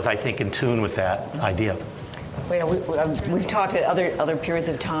was, I think, in tune with that idea. Well, we've talked at other periods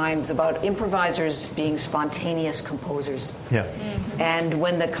of times about improvisers being spontaneous composers. Yeah. And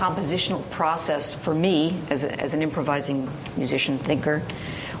when the compositional process, for me, as an improvising musician, thinker,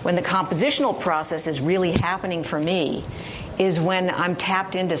 when the compositional process is really happening for me is when I'm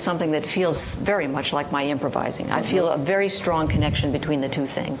tapped into something that feels very much like my improvising. I feel a very strong connection between the two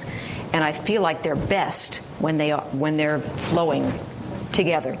things. And I feel like they're best when they're flowing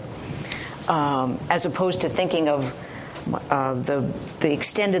together. As opposed to thinking of the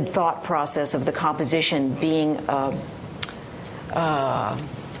extended thought process of the composition being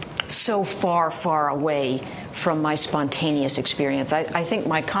so far away from my spontaneous experience. I think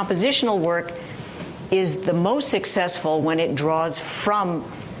my compositional work is the most successful when it draws from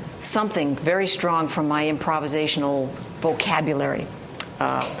something very strong from my improvisational vocabulary.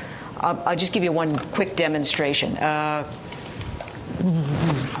 I'll just give you one quick demonstration.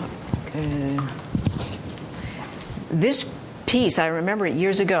 This piece, I remember it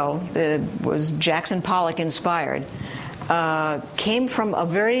years ago, was Jackson Pollock inspired, came from a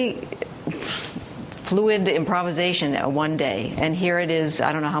very fluid improvisation one day, and here it is,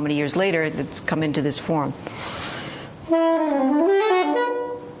 I don't know how many years later, it's come into this form.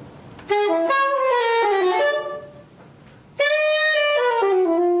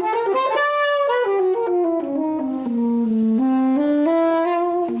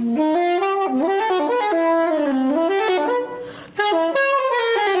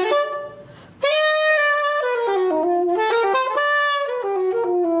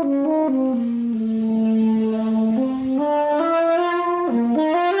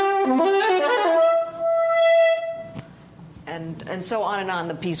 And so on and on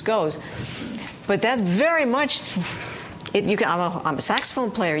the piece goes. But that very much, I'm a saxophone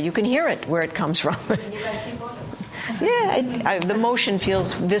player. You can hear it where it comes from. You can see both. Yeah, the motion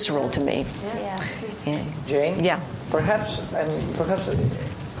feels visceral to me. Yeah. Jane? Yeah. Perhaps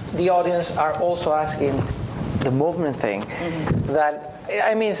the audience are also asking the movement thing. That,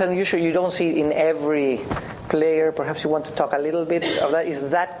 I mean, it's unusual. You don't see it in every player. Perhaps you want to talk a little bit of that. Is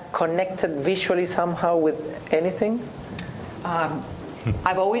that connected visually somehow with anything?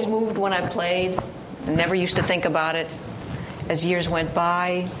 I've always moved when I played. I never used to think about it. As years went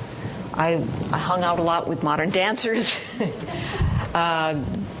by, I hung out a lot with modern dancers.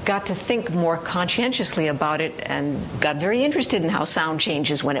 Got to think more conscientiously about it and got very interested in how sound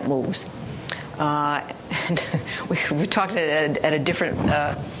changes when it moves. And we talked at a different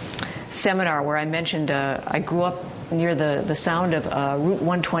seminar where I mentioned I grew up near the sound of Route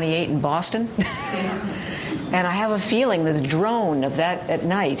 128 in Boston. And I have a feeling that the drone of that at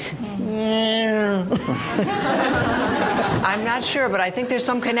night. I'm not sure, but I think there's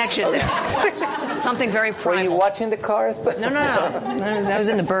some connection there. Something very primal. Were you watching the cars? No. I was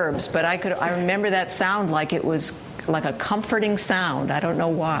in the burbs, but I remember that sound like it was like a comforting sound. I don't know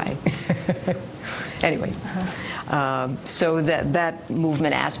why. Anyway, so that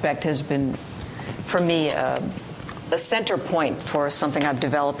movement aspect has been, for me, a center point for something I've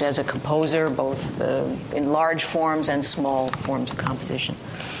developed as a composer, both in large forms and small forms of composition.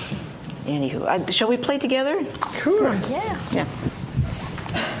 Anywho, shall we play together? Sure. Yeah.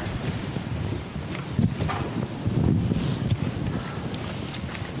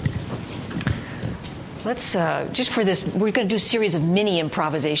 Let's just for this, we're going to do a series of mini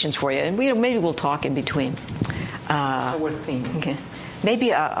improvisations for you, and maybe we'll talk in between. So we're theming. Okay.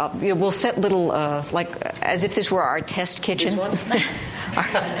 Maybe we'll set little like as if this were our test kitchen. This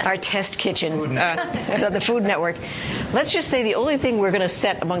one? our test kitchen, the Food Network. Let's just say the only thing we're going to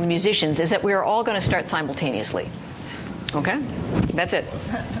set among the musicians is that we are all going to start simultaneously. Okay? That's it.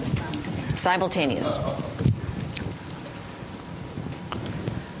 Simultaneous.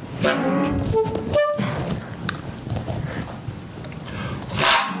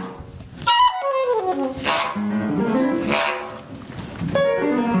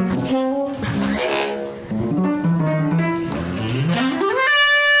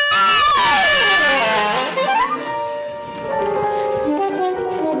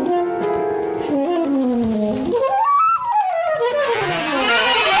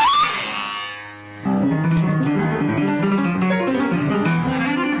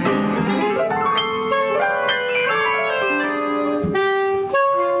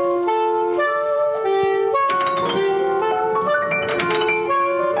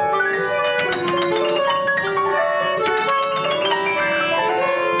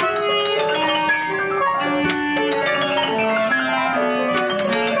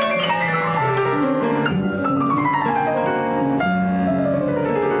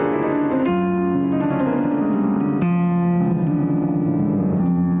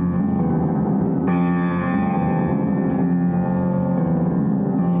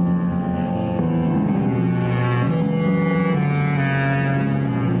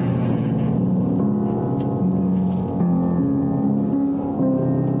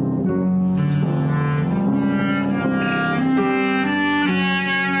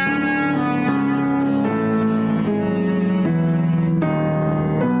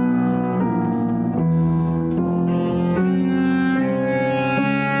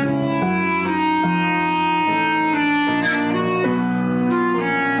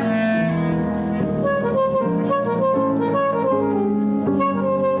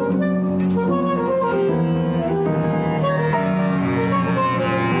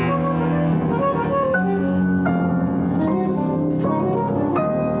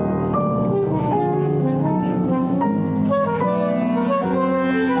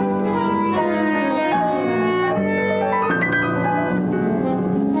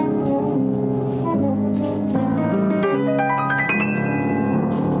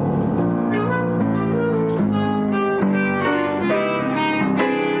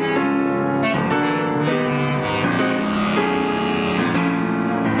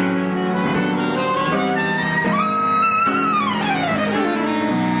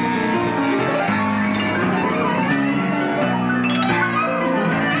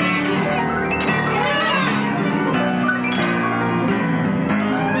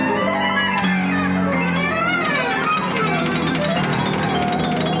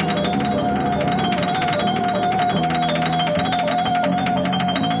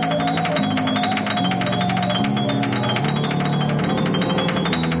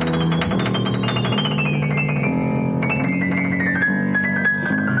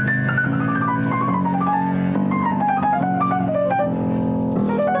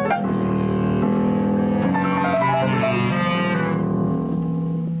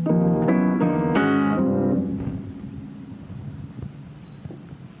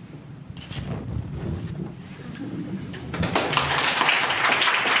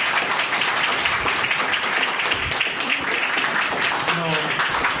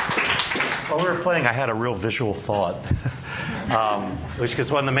 Playing, I had a real visual thought, which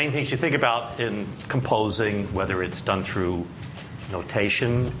is one of the main things you think about in composing, whether it's done through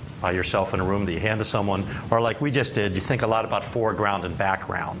notation by yourself in a room that you hand to someone, or like we just did, you think a lot about foreground and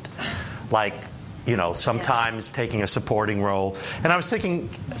background. Like, sometimes taking a supporting role. And I was thinking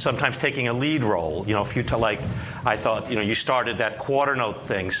sometimes taking a lead role. I thought, you started that quarter note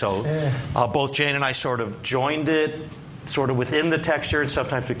thing. So both Jane and I sort of joined it sort of within the texture, and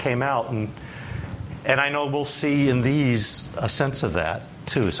sometimes it came out. And I know we'll see in these a sense of that,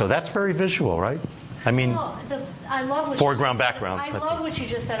 too. So that's very visual, right? I mean, I love what foreground, background. I love what you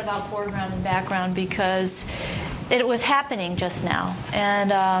just said about foreground and background, because it was happening just now.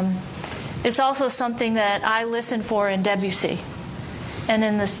 And it's also something that I listen for in Debussy. And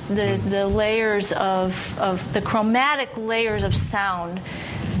in the layers of the chromatic layers of sound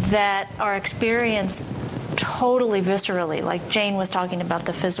that are experienced totally viscerally, like Jane was talking about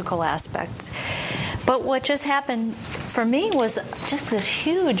the physical aspects. But what just happened for me was just this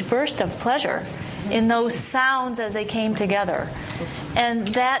huge burst of pleasure in those sounds as they came together. And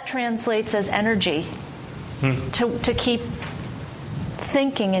that translates as energy to keep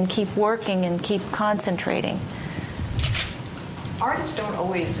thinking and keep working and keep concentrating. Artists don't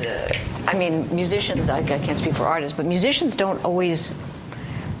always, musicians, I can't speak for artists, but musicians don't always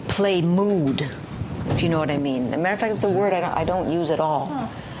play mood, if you know what I mean. As a matter of fact, it's a word I don't use at all.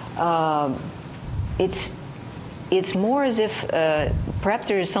 Huh. It's more as if perhaps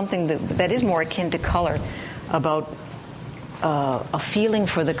there is something that is more akin to color about a feeling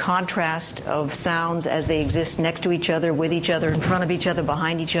for the contrast of sounds as they exist next to each other, with each other, in front of each other,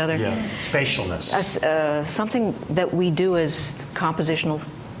 behind each other. Yeah, spatialness. Something that we do as compositional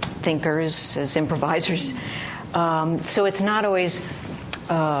thinkers, as improvisers. So it's not always,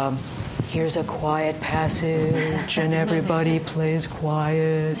 here's a quiet passage and everybody plays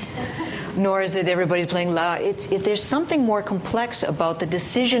quiet. Nor is it everybody's playing loud. There's something more complex about the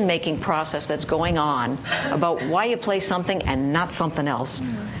decision-making process that's going on, about why you play something and not something else.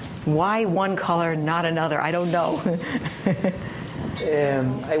 Why one color, not another? I don't know.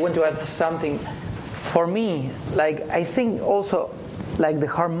 I want to add something. For me, I think also, the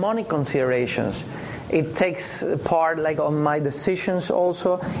harmonic considerations, it takes part, on my decisions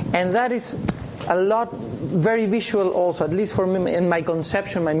also, and that is a lot very visual also, at least for me in my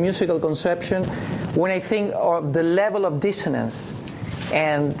conception, my musical conception, when I think of the level of dissonance.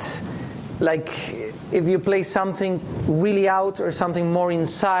 And if you play something really out or something more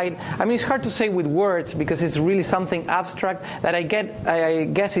inside, it's hard to say with words because it's really something abstract that I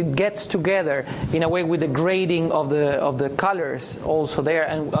guess it gets together in a way with the grading of the colors also there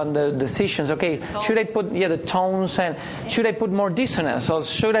and on the decisions. Okay, should I put the tones, and should I put more dissonance or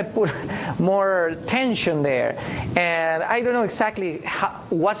should I put more tension there? And I don't know exactly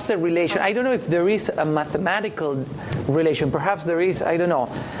what's the relation. I don't know if there is a mathematical relation. Perhaps there is. I don't know.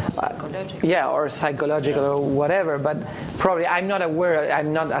 Or psychological or whatever, but probably I'm not aware.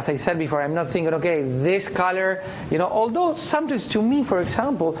 I'm not, as I said before, I'm not thinking, okay, this color, although sometimes to me, for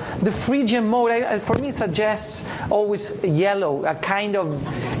example, the Phrygian mode, for me suggests always yellow, a kind of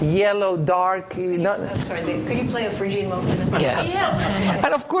yellow, dark. I'm sorry, could you play a Phrygian mode? Yes. Yeah.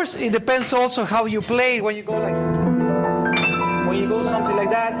 And of course, it depends also how you play it. When you go something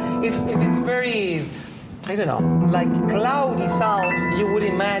like that, if it's very, I don't know, cloudy sound, you would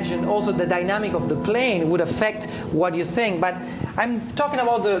imagine also the dynamic of the playing would affect what you think. But I'm talking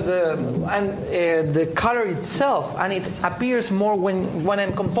about the color itself, and it appears more when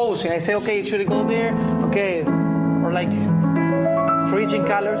I'm composing. I say, okay, should it go there? Okay, or Phrygian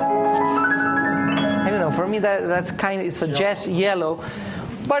colors. I don't know. For me, that's kind of, it suggests yellow,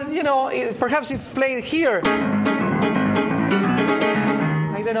 but perhaps if played here.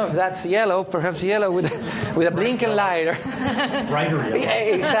 I don't know if that's yellow, perhaps yellow with a blinking light. Brighter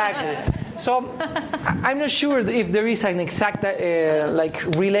yellow. Exactly. So I'm not sure if there is an exact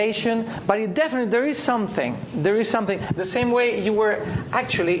relation, but there is something. There is something. The same way you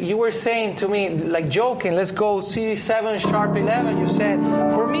were saying to me, joking, let's go C7 sharp 11. You said,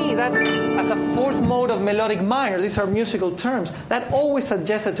 for me, that as a fourth mode of melodic minor, these are musical terms, that always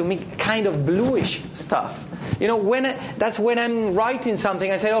suggested to me kind of bluish stuff. That's when I'm writing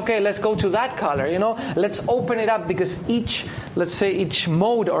something, I say, okay, let's go to that color, let's open it up, because each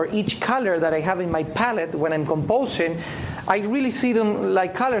mode or each color that I have in my palette when I'm composing, I really see them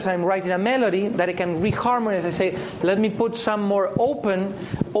like colors. I'm writing a melody that I can reharmonize. I say, let me put some more open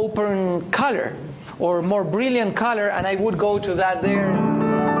color or more brilliant color, and I would go to that there.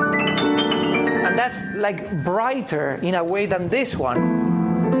 And that's brighter in a way than this one.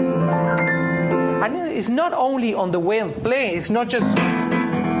 And it's not only on the way of playing. It's not just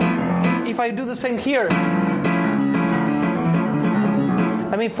if I do the same here.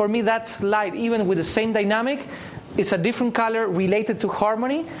 For me, that's light. Even with the same dynamic, it's a different color related to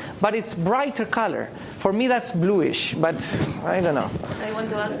harmony, but it's brighter color. For me, that's bluish, but I don't know. I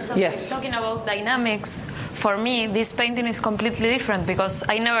want to add something. Yes. Talking about dynamics, for me, this painting is completely different because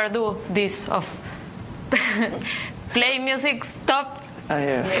I never do this of play music, stop,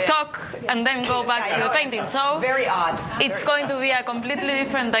 talk, and then go back to the painting. So very odd. It's going to be a completely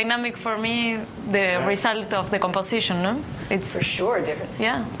different dynamic for me, the result of the composition, no? It's for sure different.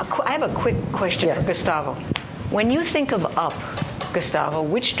 Yeah. I have a quick question for Gustavo. When you think of up, Gustavo,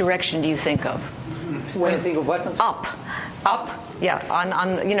 which direction do you think of? When you think of what? Up. Yeah,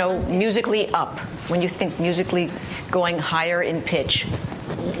 on musically up. When you think musically going higher in pitch.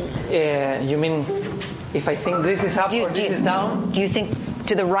 You mean if I think this is up or this is down? Do you think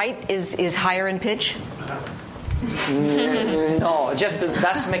to the right is higher in pitch? No,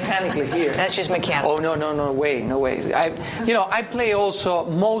 that's mechanically here. That's just mechanical. Oh no way. I play also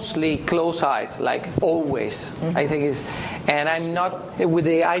mostly closed eyes, always. Mm-hmm. I think and I'm not with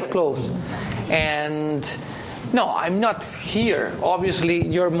the eyes closed, and No, I'm not here. Obviously,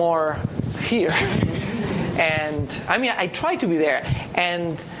 you're more here. And I mean, I try to be there.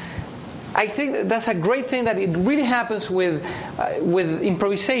 And I think that's a great thing that it really happens with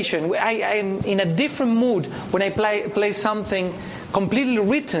improvisation. I'm in a different mood when I play something completely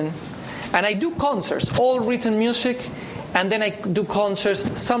written, and I do concerts, all written music, and then I do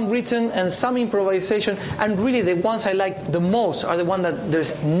concerts, some written and some improvisation, and really the ones I like the most are the ones that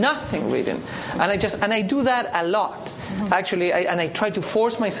there's nothing written, and I do that a lot. Actually, I try to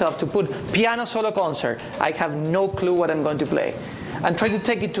force myself to put piano solo concert. I have no clue what I'm going to play, and try to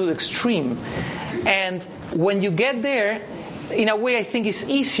take it to the extreme. And when you get there, in a way, I think it's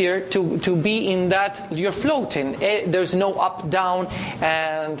easier to be in that you're floating. There's no up, down,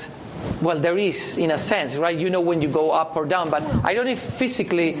 and well, there is in a sense, right? You know when you go up or down, but I don't know if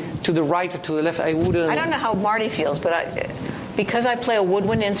physically to the right or to the left. I wouldn't. I don't know how Marty feels, but because I play a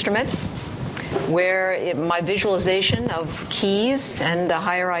woodwind instrument, where my visualization of keys and the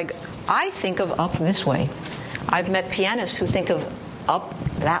higher I think of up this way. I've met pianists who think of up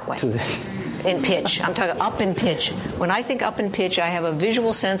that way in pitch. I'm talking up in pitch. When I think up in pitch, I have a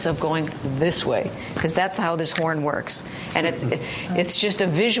visual sense of going this way, because that's how this horn works. And it's just a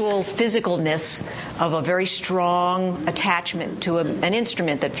visual physicalness of a very strong attachment to an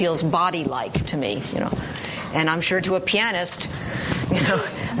instrument that feels body-like to me, you know. And I'm sure to a pianist, you know,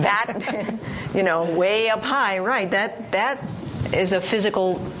 that, you know, way up high, right, that is a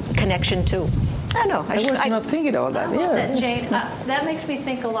physical connection too. I know. I was not thinking about that. Yeah, that, Jane. That makes me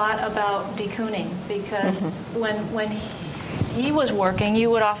think a lot about de Kooning, because when he was working, you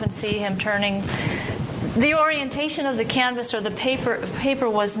would often see him turning. The orientation of the canvas or the paper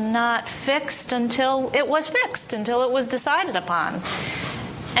was not fixed until it was fixed, until it was decided upon.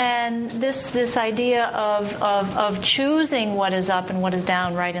 And this idea of choosing what is up and what is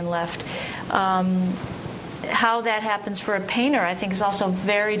down, right and left, how that happens for a painter, I think, is also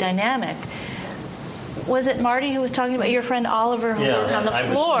very dynamic. Was it Marty who was talking about your friend Oliver who worked on the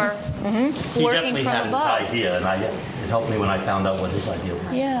floor? He definitely had his idea, and it helped me when I found out what his idea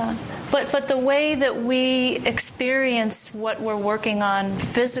was. Yeah. But the way that we experience what we're working on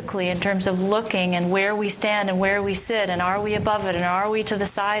physically in terms of looking and where we stand and where we sit and are we above it and are we to the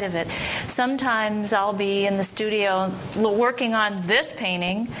side of it. Sometimes I'll be in the studio working on this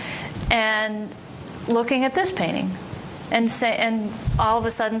painting and looking at this painting and all of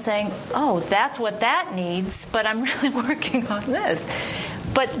a sudden saying, oh, that's what that needs, but I'm really working on this.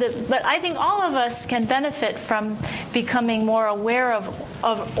 But I think all of us can benefit from becoming more aware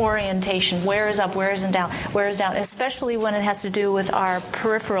of orientation. Where is up? Where is down? Where is down? Especially when it has to do with our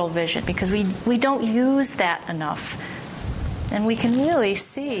peripheral vision, because we don't use that enough, and we can really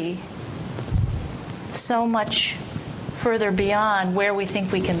see so much further beyond where we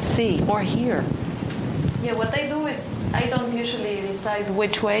think we can see or hear. Yeah, what I do is I don't usually decide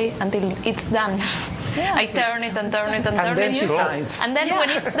which way until it's done. Yeah. I turn it and turn it and turn then it. she signs. And then when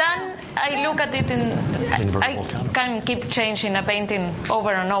it's done, I look at it I can keep changing a painting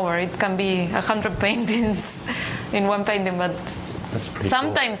over and over. It can be 100 paintings in one painting, but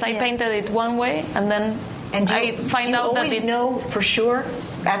sometimes cool. I painted it one way and then I find out that it's... Do you always know for sure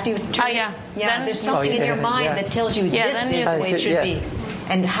after you turn yeah. Then, there's something in your mind that tells you this is the way it should be.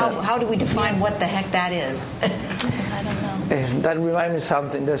 And how do we define what the heck that is? I don't know. That reminds me of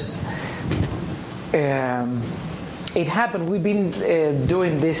something. It happened. We've been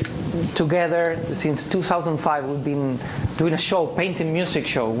doing this together since 2005. We've been doing a show, painting music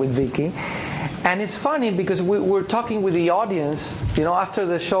show with Vicky. And it's funny because we're talking with the audience, you know, after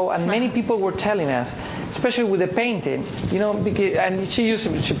the show, and many people were telling us, especially with the painting, you know, because, and she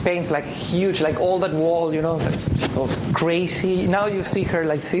paints like huge, like all that wall, you know, she goes crazy. Now you see her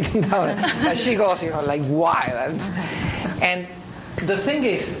like sitting down, and she goes, you know, like wild. And the thing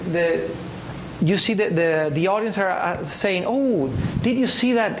is, you see the audience are saying, oh, did you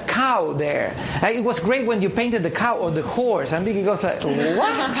see that cow there? It was great when you painted the cow or the horse. And Vicky goes like,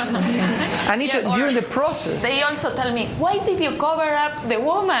 what? And it's during the process. They also tell me, why did you cover up the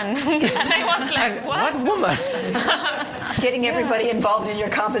woman? And I was like, what woman? Getting everybody involved in your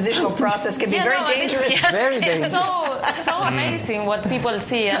compositional process can be very dangerous. It's very dangerous. It's so amazing what people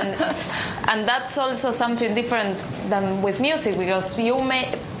see, and that's also something different than with music, because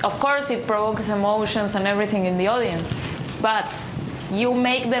of course it provokes emotions and everything in the audience, but you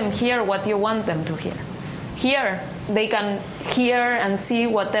make them hear what you want them to hear. Here they can hear and see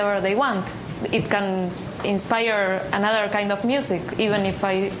whatever they want. It can inspire another kind of music, even if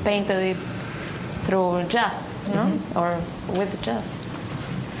I painted it through jazz, you know, or with jazz.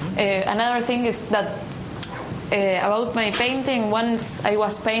 Another thing is that about my painting, once I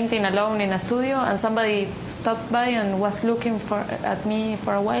was painting alone in a studio, and somebody stopped by and was looking at me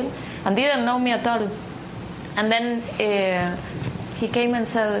for a while and didn't know me at all. And then he came and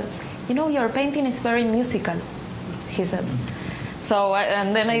said, your painting is very musical, he said. So,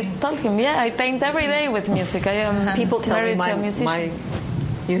 and then I told him, I paint every day with music. I am People tell me married to a musician. my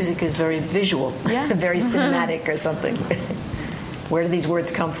music is very visual, very cinematic or something. Where do these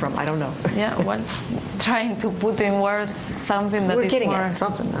words come from? I don't know. Trying to put in words something that We're is getting more... at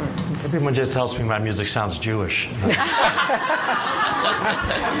something. Everyone just tells me my music sounds Jewish.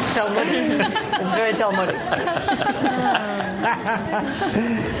 Talmudic. It's very Talmudic.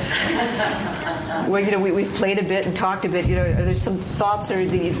 Well, we've played a bit and talked a bit. Are there some thoughts or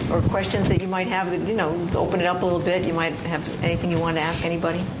questions that you might have that, open it up a little bit? You might have anything you want to ask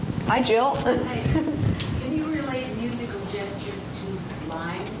anybody? Hi, Jill. Can you relate musical gesture to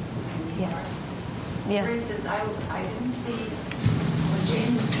lines? Yes. For instance, I didn't see when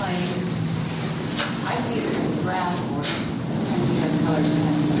James is playing. I see it in graph, or sometimes he has colors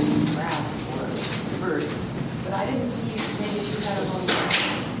and has to do graph or reversed. But I didn't see maybe you had a little,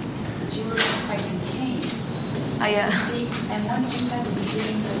 but you were quite contained. See, and once you had the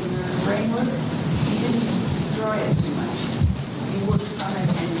beginnings of your framework, you didn't destroy it too much. You worked from it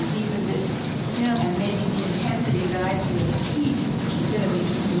and you deepened it, and maybe the intensity that I see as a key instead of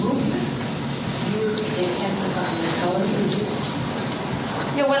movement. Intensifying the color.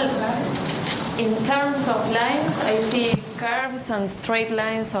 In terms of lines, I see curves and straight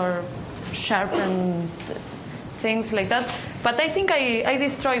lines or sharpened things like that. But I think I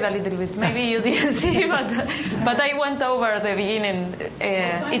destroyed a little bit. Maybe you didn't see, but I went over the beginning.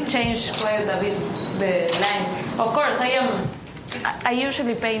 It changed quite a bit the lines. Of course, I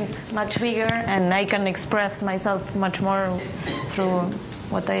usually paint much bigger, and I can express myself much more through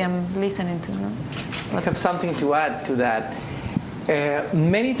what I am listening to. I have something to add to that.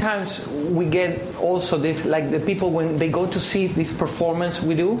 Many times we get also this, like the people when they go to see this performance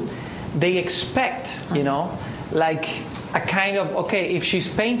we do, they expect, like a kind of, if she's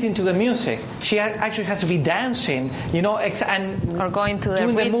painting to the music, she actually has to be dancing, and or going to the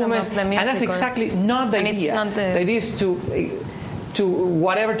rhythm movement of the music. And that's exactly not the idea. The idea is to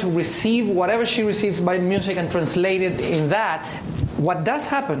receive whatever she receives by music and translate it in that. What does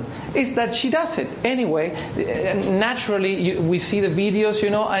happen is that she does it anyway. Naturally, we see the videos,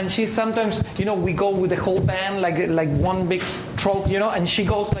 and she sometimes, we go with the whole band like one big stroke, and she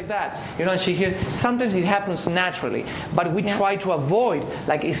goes like that, and she hears. Sometimes it happens naturally, but we try to avoid,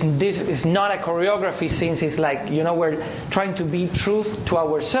 this is not a choreography, since it's we're trying to be truth to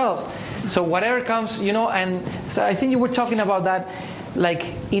ourselves. So whatever comes, and so I think you were talking about that.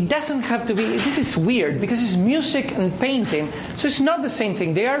 It doesn't have to be. This is weird because it's music and painting, so it's not the same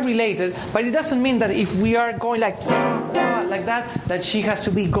thing. They are related, but it doesn't mean that if we are going like that she has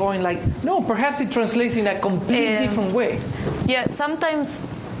to be going like. No, perhaps it translates in a completely different way. Yeah, sometimes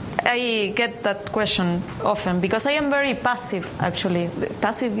I get that question often because I am very passive. Actually,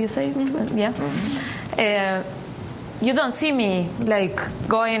 passive, you say? Mm-hmm. Yeah. Mm-hmm. You don't see me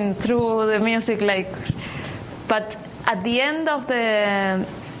going through the music but. At the end of the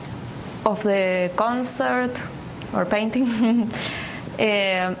concert or painting,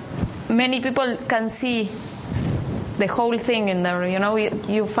 many people can see the whole thing in there.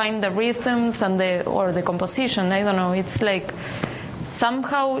 You find the rhythms and the composition. I don't know. It's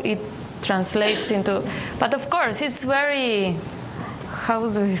somehow it translates into. But of course, it's very. How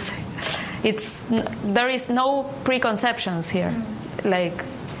do you say? There is no preconceptions here.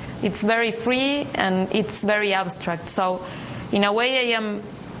 It's very free and it's very abstract. So, in a way, I am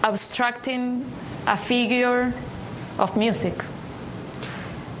abstracting a figure of music,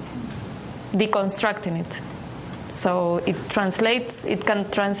 deconstructing it. So it can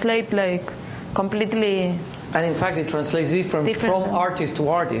translate completely. And in fact, it translates different from artist to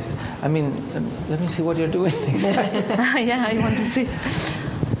artist. I mean, let me see what you're doing. Yeah, I want to see.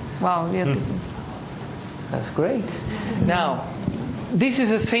 Wow, beautiful. That's great. Now, this is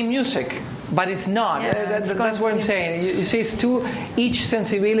the same music, but it's not. That's what I'm saying. You see, it's each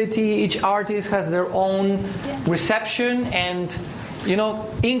sensibility, each artist has their own reception and,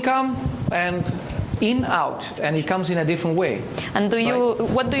 income and in-out, and it comes in a different way. And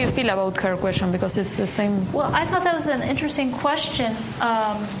what do you feel about her question? Because it's the same. Well, I thought that was an interesting question.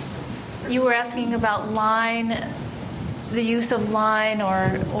 You were asking about line, the use of line,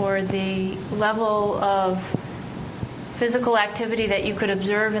 or the level of physical activity that you could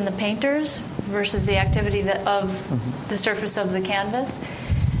observe in the painters versus the activity of the surface of the canvas.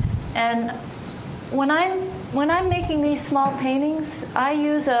 And when I'm making these small paintings, I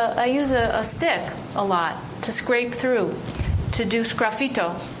use a stick a lot to scrape through, to do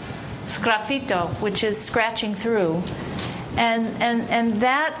sgraffito, which is scratching through, and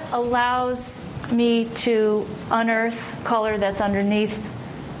that allows me to unearth color that's underneath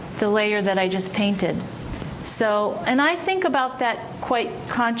the layer that I just painted. So, and I think about that quite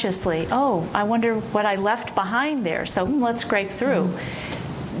consciously. Oh, I wonder what I left behind there. So let's scrape through.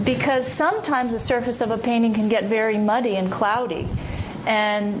 Because sometimes the surface of a painting can get very muddy and cloudy,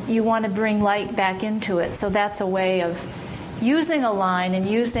 and you want to bring light back into it. So that's a way of using a line and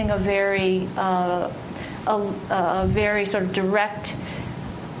using a very sort of direct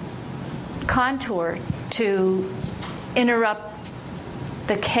contour to interrupt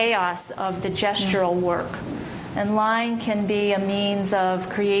the chaos of the gestural work. And line can be a means of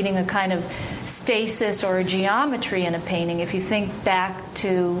creating a kind of stasis or a geometry in a painting. If you think back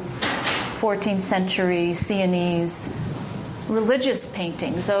to 14th century Sienese religious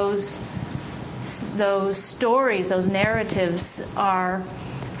paintings, those stories, those narratives are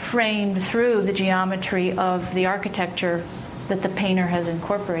framed through the geometry of the architecture that the painter has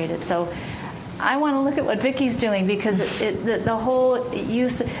incorporated. So I want to look at what Vicky's doing, because the whole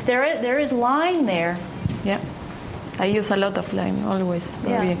use, there is line there. Yeah. I use a lot of line, always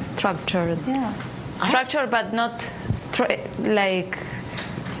very structured. Yeah. Structured, but not like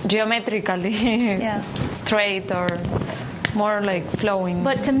geometrically straight, or more like flowing.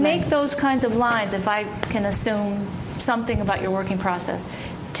 But to make those kinds of lines, if I can assume something about your working process,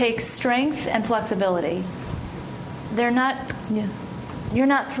 takes strength and flexibility. They're not. Yeah. You're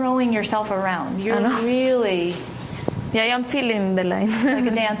not throwing yourself around. You're really. Yeah, I am feeling the line. Like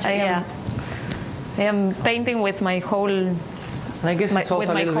a dancer. I am painting with my whole. And I guess it's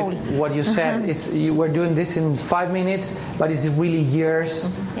also a little bit what you said is you were doing this in 5 minutes, but it's really years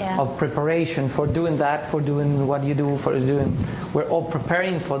of preparation for doing that, for doing what you do, for doing. We're all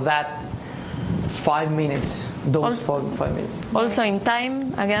preparing for that 5 minutes. Those 5 minutes. Also in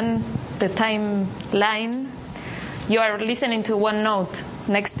time, again, the timeline. You are listening to one note.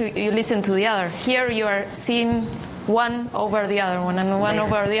 Next to you listen to the other. Here you are seeing one over the other one, and one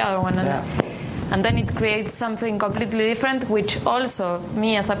over the other one, and then it creates something completely different. Which also,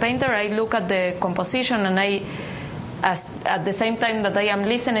 me as a painter, I look at the composition, and at the same time that I am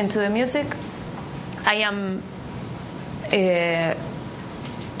listening to the music, I am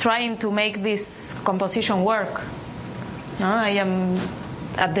trying to make this composition work. No, I am.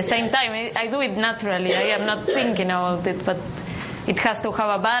 At the same time, I do it naturally. I am not thinking about it, but it has to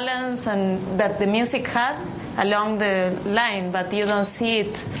have a balance, and that the music has along the line, but you don't see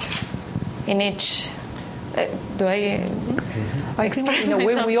it in each. Do I? I think in a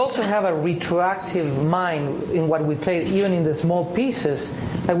way we also have a retroactive mind in what we play, even in the small pieces.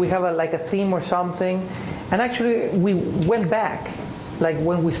 Like we have like a theme or something, and actually we went back. Like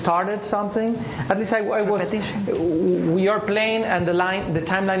when we started something, at least I was. We are playing, and the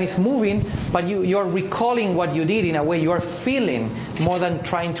timeline is moving, but you're recalling what you did in a way. You are feeling more than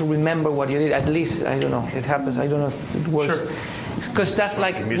trying to remember what you did. At least I don't know. It happens. I don't know if it works. Because that's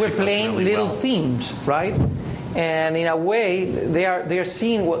like we're playing really little themes, right? And in a way, they are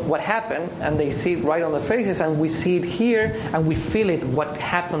seeing what happened, and they see it right on their faces, and we see it here, and we feel it. What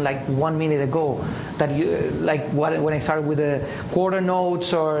happened like 1 minute ago? That you like when I started with the quarter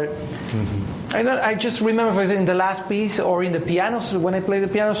notes, or I just remember, for example, in the last piece or in the piano, when I played the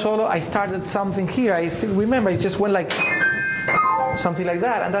piano solo, I started something here. I still remember. It just went like something like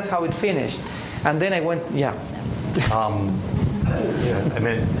that, and that's how it finished. And then I went, I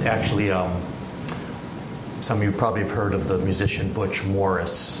mean, actually. Some of you probably have heard of the musician Butch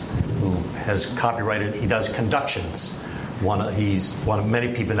Morris, who has copyrighted. He does conductions. He's one of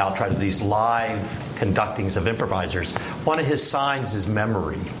many people now try to do these live conductings of improvisers. One of his signs is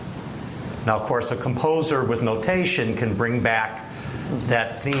memory. Now, of course, a composer with notation can bring back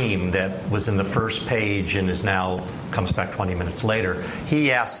that theme that was in the first page and is now comes back 20 minutes later.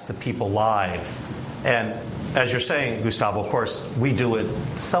 He asks the people live, and as you're saying, Gustavo, of course, we do it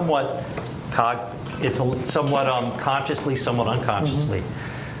somewhat. Somewhat consciously, somewhat unconsciously.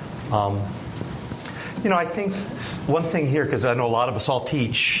 I think one thing here, because I know a lot of us all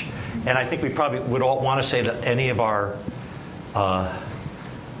teach, and I think we probably would all want to say to any of our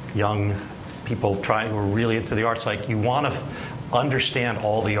young people who are really into the arts, like you want to understand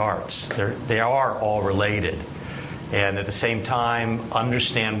all the arts. They are all related, and at the same time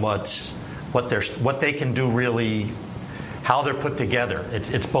understand what they can do really, how they're put together.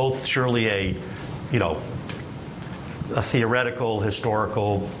 It's both surely a theoretical,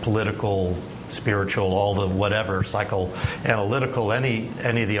 historical, political, spiritual, all the whatever, psychoanalytical,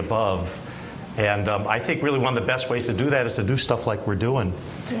 any of the above. And I think really one of the best ways to do that is to do stuff like we're doing,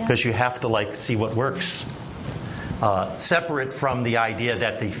 because you have to like see what works. Separate from the idea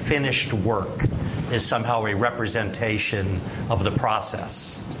that the finished work is somehow a representation of the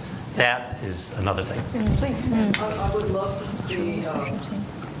process. That is another thing. Please. I would love to see.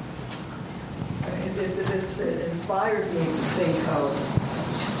 This inspires me to think of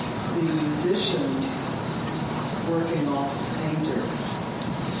the musicians working off painters.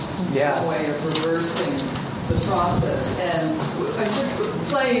 Some way of reversing the process, and I'm just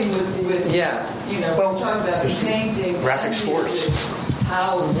playing with you know, well, we're talking about the painting, graphic scores.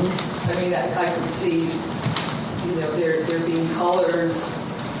 How I mean, I could see, you know, there being colors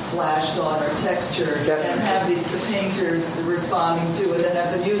flashed on or textures, and have the painters responding to it, and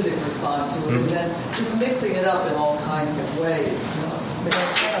have the music respond to it, and then just mixing it up in all kinds of ways. But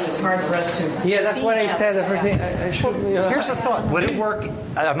it's hard for us to. Yeah, that's what I said. The first thing. Here's a thought. Would it work?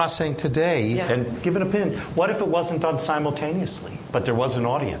 I'm not saying today, and give an opinion. What if it wasn't done simultaneously, but there was an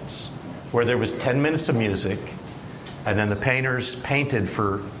audience, where there was 10 minutes of music, and then the painters painted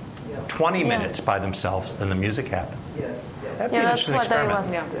for 20 minutes by themselves, and the music happened? Yes. That'd be an interesting experiment.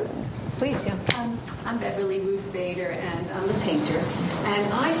 Please, I'm Beverly Ruth Bader, and I'm a painter.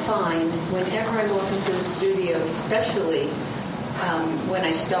 And I find whenever I walk into the studio, especially when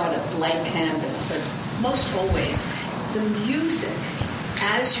I start a blank canvas, but most always, the music,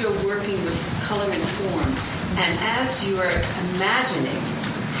 as you're working with color and form, and as you're imagining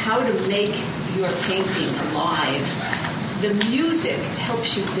how to make your painting alive, the music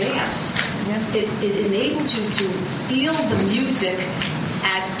helps you dance. It enables you to feel the music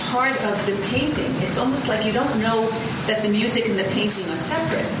as part of the painting. It's almost like you don't know that the music and the painting are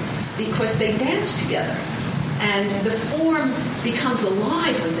separate, because they dance together. And the form becomes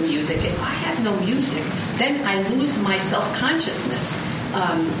alive with the music. If I have no music, then I lose my self-consciousness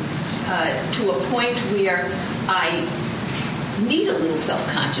to a point where I need a little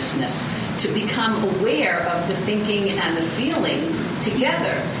self-consciousness to become aware of the thinking and the feeling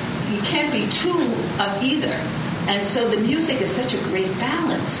together. You can't be two of either. And so the music is such a great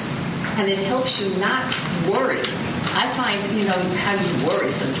balance, and it helps you not worry. I find, you know, how you worry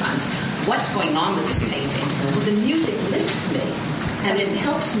sometimes. What's going on with this painting? Well, the music lifts me, and it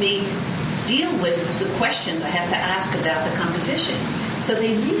helps me deal with the questions I have to ask about the composition. So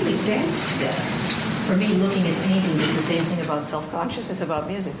they really dance together. For me, looking at painting is the same thing about self-consciousness about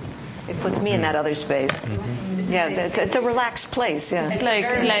music. It puts me in that other space. Yeah, it's a relaxed place. Yeah, it's like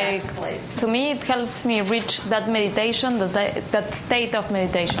to me, it helps me reach that meditation, that state of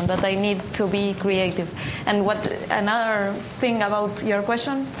meditation that I need to be creative. And what another thing about your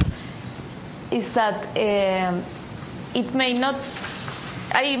question is that it may not.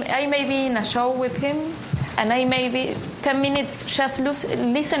 I may be in a show with him, and I may be 10 minutes just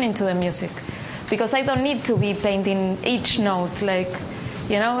listening to the music, because I don't need to be painting each note. Like,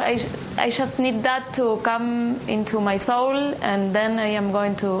 you know, I just need that to come into my soul, and then I am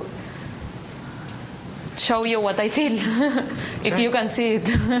going to show you what I feel, if you can see it.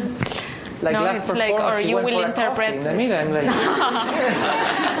 Like no, last it's like, or you will interpret. I mean, I'm like,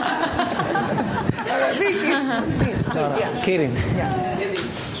 please, yeah. Kidding. Yeah.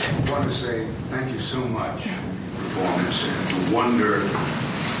 I want to say thank you so much for the performance and the wonder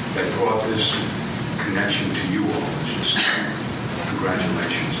that brought this connection to you all. Just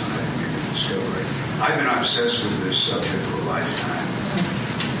congratulations on that discovery. I've been obsessed with this subject for a lifetime.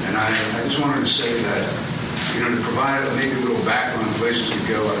 And I just wanted to say that, you know, to provide maybe a little background, places to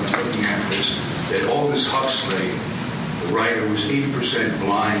go, I was looking at this, that Aldous Huxley, the writer, was 80%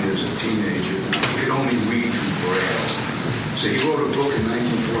 blind as a teenager. He could only read through Braille. So he wrote a book in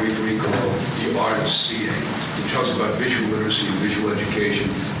 1943 called The Art of Seeing, which talks about visual literacy and visual education.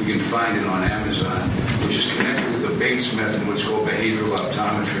 You can find it on Amazon, which is connected with the Bates method, what's called behavioral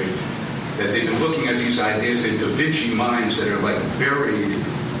optometry. That they've been looking at these ideas, they're Da Vinci minds that are like buried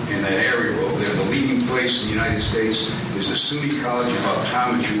in that area over there. The leading place in the United States is the SUNY College of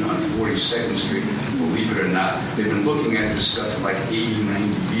Optometry on 42nd Street, believe it or not. They've been looking at this stuff for like 80,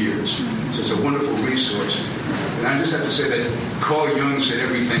 90 years. So it's a wonderful resource. And I just have to say that Carl Jung said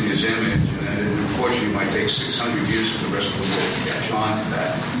everything is image, and that it unfortunately might take 600 years for the rest of the world to catch on to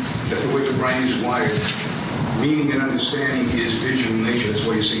that. That the way the brain is wired, meaning and understanding is visual nature. That's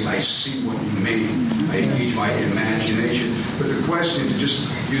why you say, I see what you mean. I engage my imagination. But the question, to just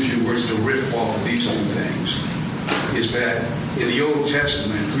use your words to riff off of these two things, is that in the Old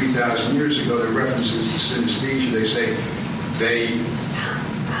Testament, 3,000 years ago, there are references to synesthesia. They say they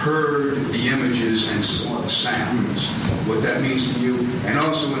heard the images and saw the sounds, what that means to you. And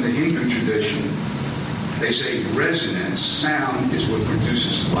also in the Hindu tradition, they say resonance, sound, is what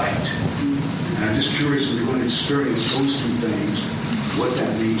produces light. And I'm just curious, if you're going to experience those two things, what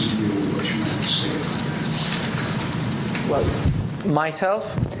that means to you, and what you have to say about that. Well,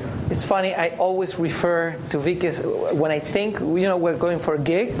 myself, it's funny, I always refer to Vicky when I think, we're going for a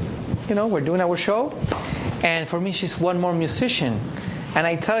gig, we're doing our show, and for me, she's one more musician. And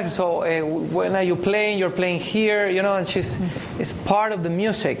I tell her, so when are you playing? You're playing here, and it's part of the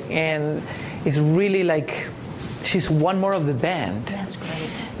music, and it's really like she's one more of the band. That's great.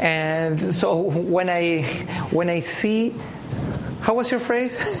 And so when I see, how was your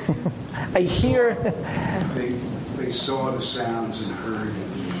phrase? I hear. They saw the sounds and heard it.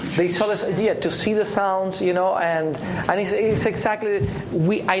 They saw this, to see the sounds, and it's exactly.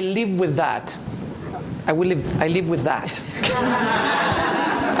 I live with that. I live with that.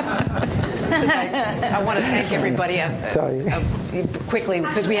 I want to thank everybody quickly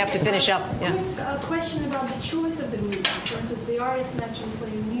because we have to finish up. Yeah. A question about the choice of the music. For instance, the artist mentioned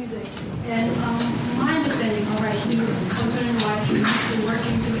playing music, and my understanding, you husband and wife, you're used to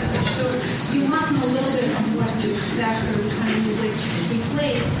working together, so you must know a little bit of what to expect or the kind of music he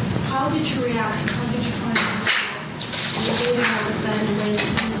plays. How did you react? How did you find building all of a sudden when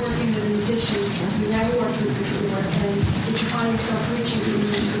you're working with musicians you never worked with before, and did you find yourself reaching to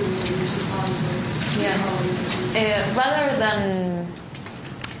music rather than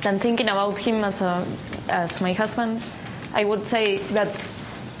thinking about him as my husband, I would say that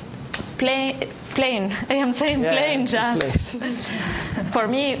playing jazz. For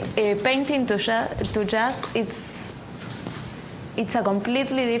me, painting to jazz, it's a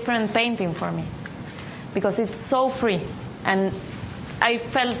completely different painting for me because it's so free, and I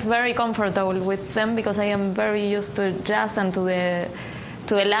felt very comfortable with them because I am very used to jazz and to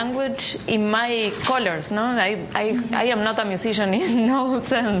the language in my colors. No, I am not a musician in no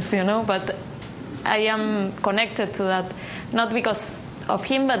sense, but I am connected to that, not because of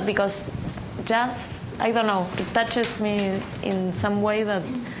him, but because jazz, I don't know, it touches me in some way that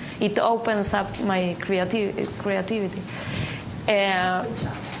it opens up my creativity.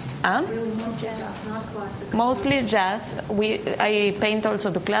 Mostly jazz. I paint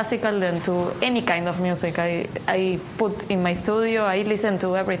also to classical and to any kind of music. I put in my studio. I listen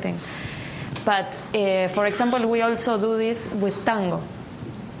to everything. But for example, we also do this with tango.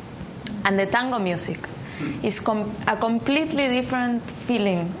 And the tango music is a completely different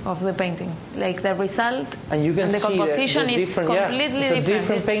feeling of the painting. Like the result and the composition is completely it's a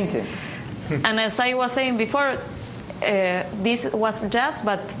different. Painting. And as I was saying before, this was jazz,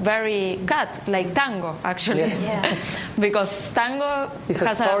 but very cut, like tango, actually. Yeah. Because tango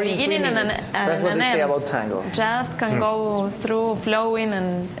has a beginning and an end. That's what they say about tango. Jazz can go through flowing,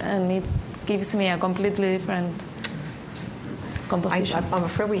 and it gives me a completely different composition. I'm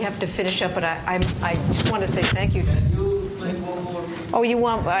afraid we have to finish up, but I just want to say thank you. Can you play one more? Oh, you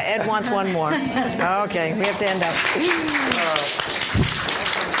want? Ed wants one more. Okay, we have to end up.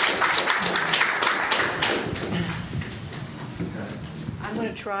 I'm going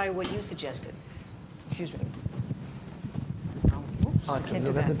to try what you suggested. Excuse me. Can't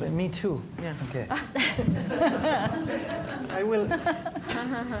do that. Me too. Yeah. Okay. I will.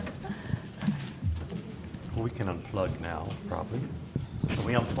 We can unplug now, probably. Can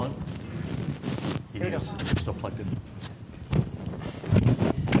we unplug? Even if it's still plugged in.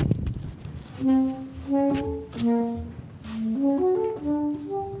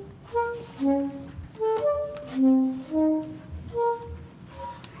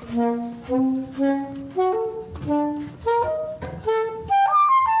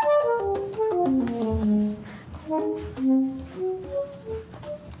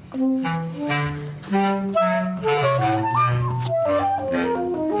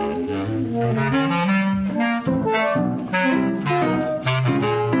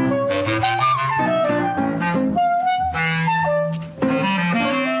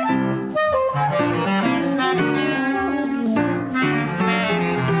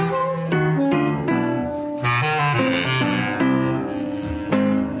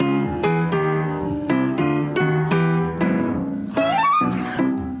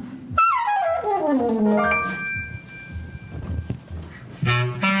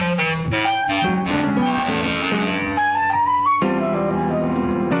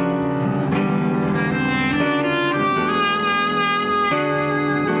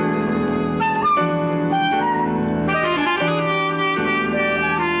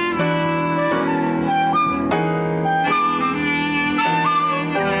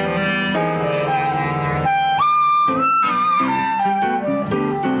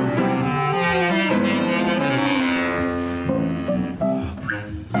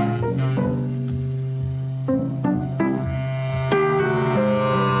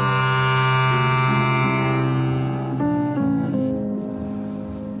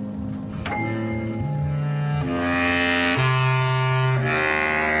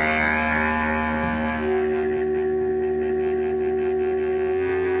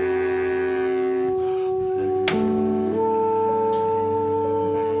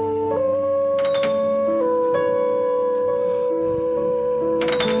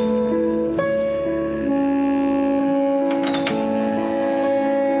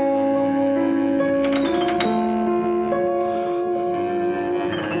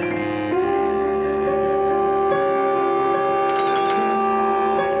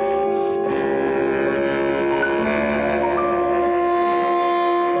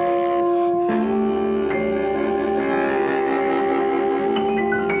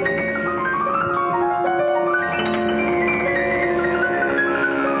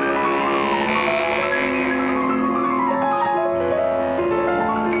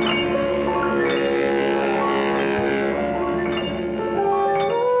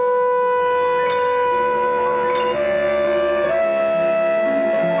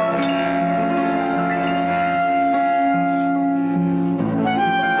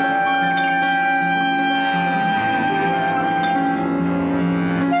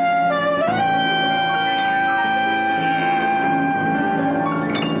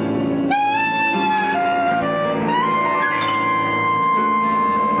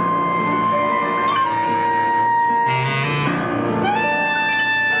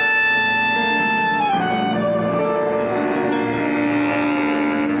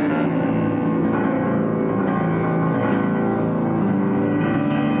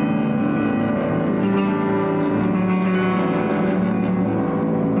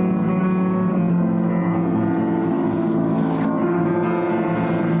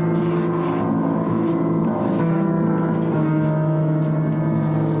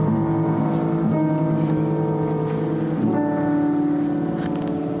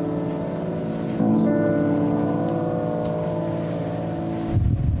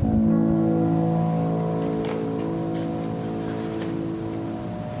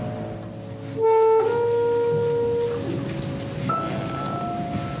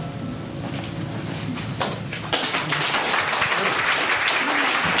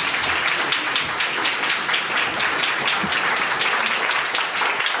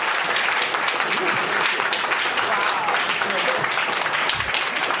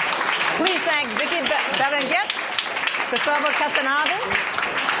 Gustavo Casenave,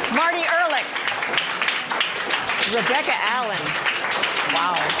 Marty Ehrlich, Rebecca Allan.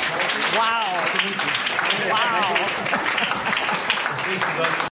 Wow. Wow. Wow.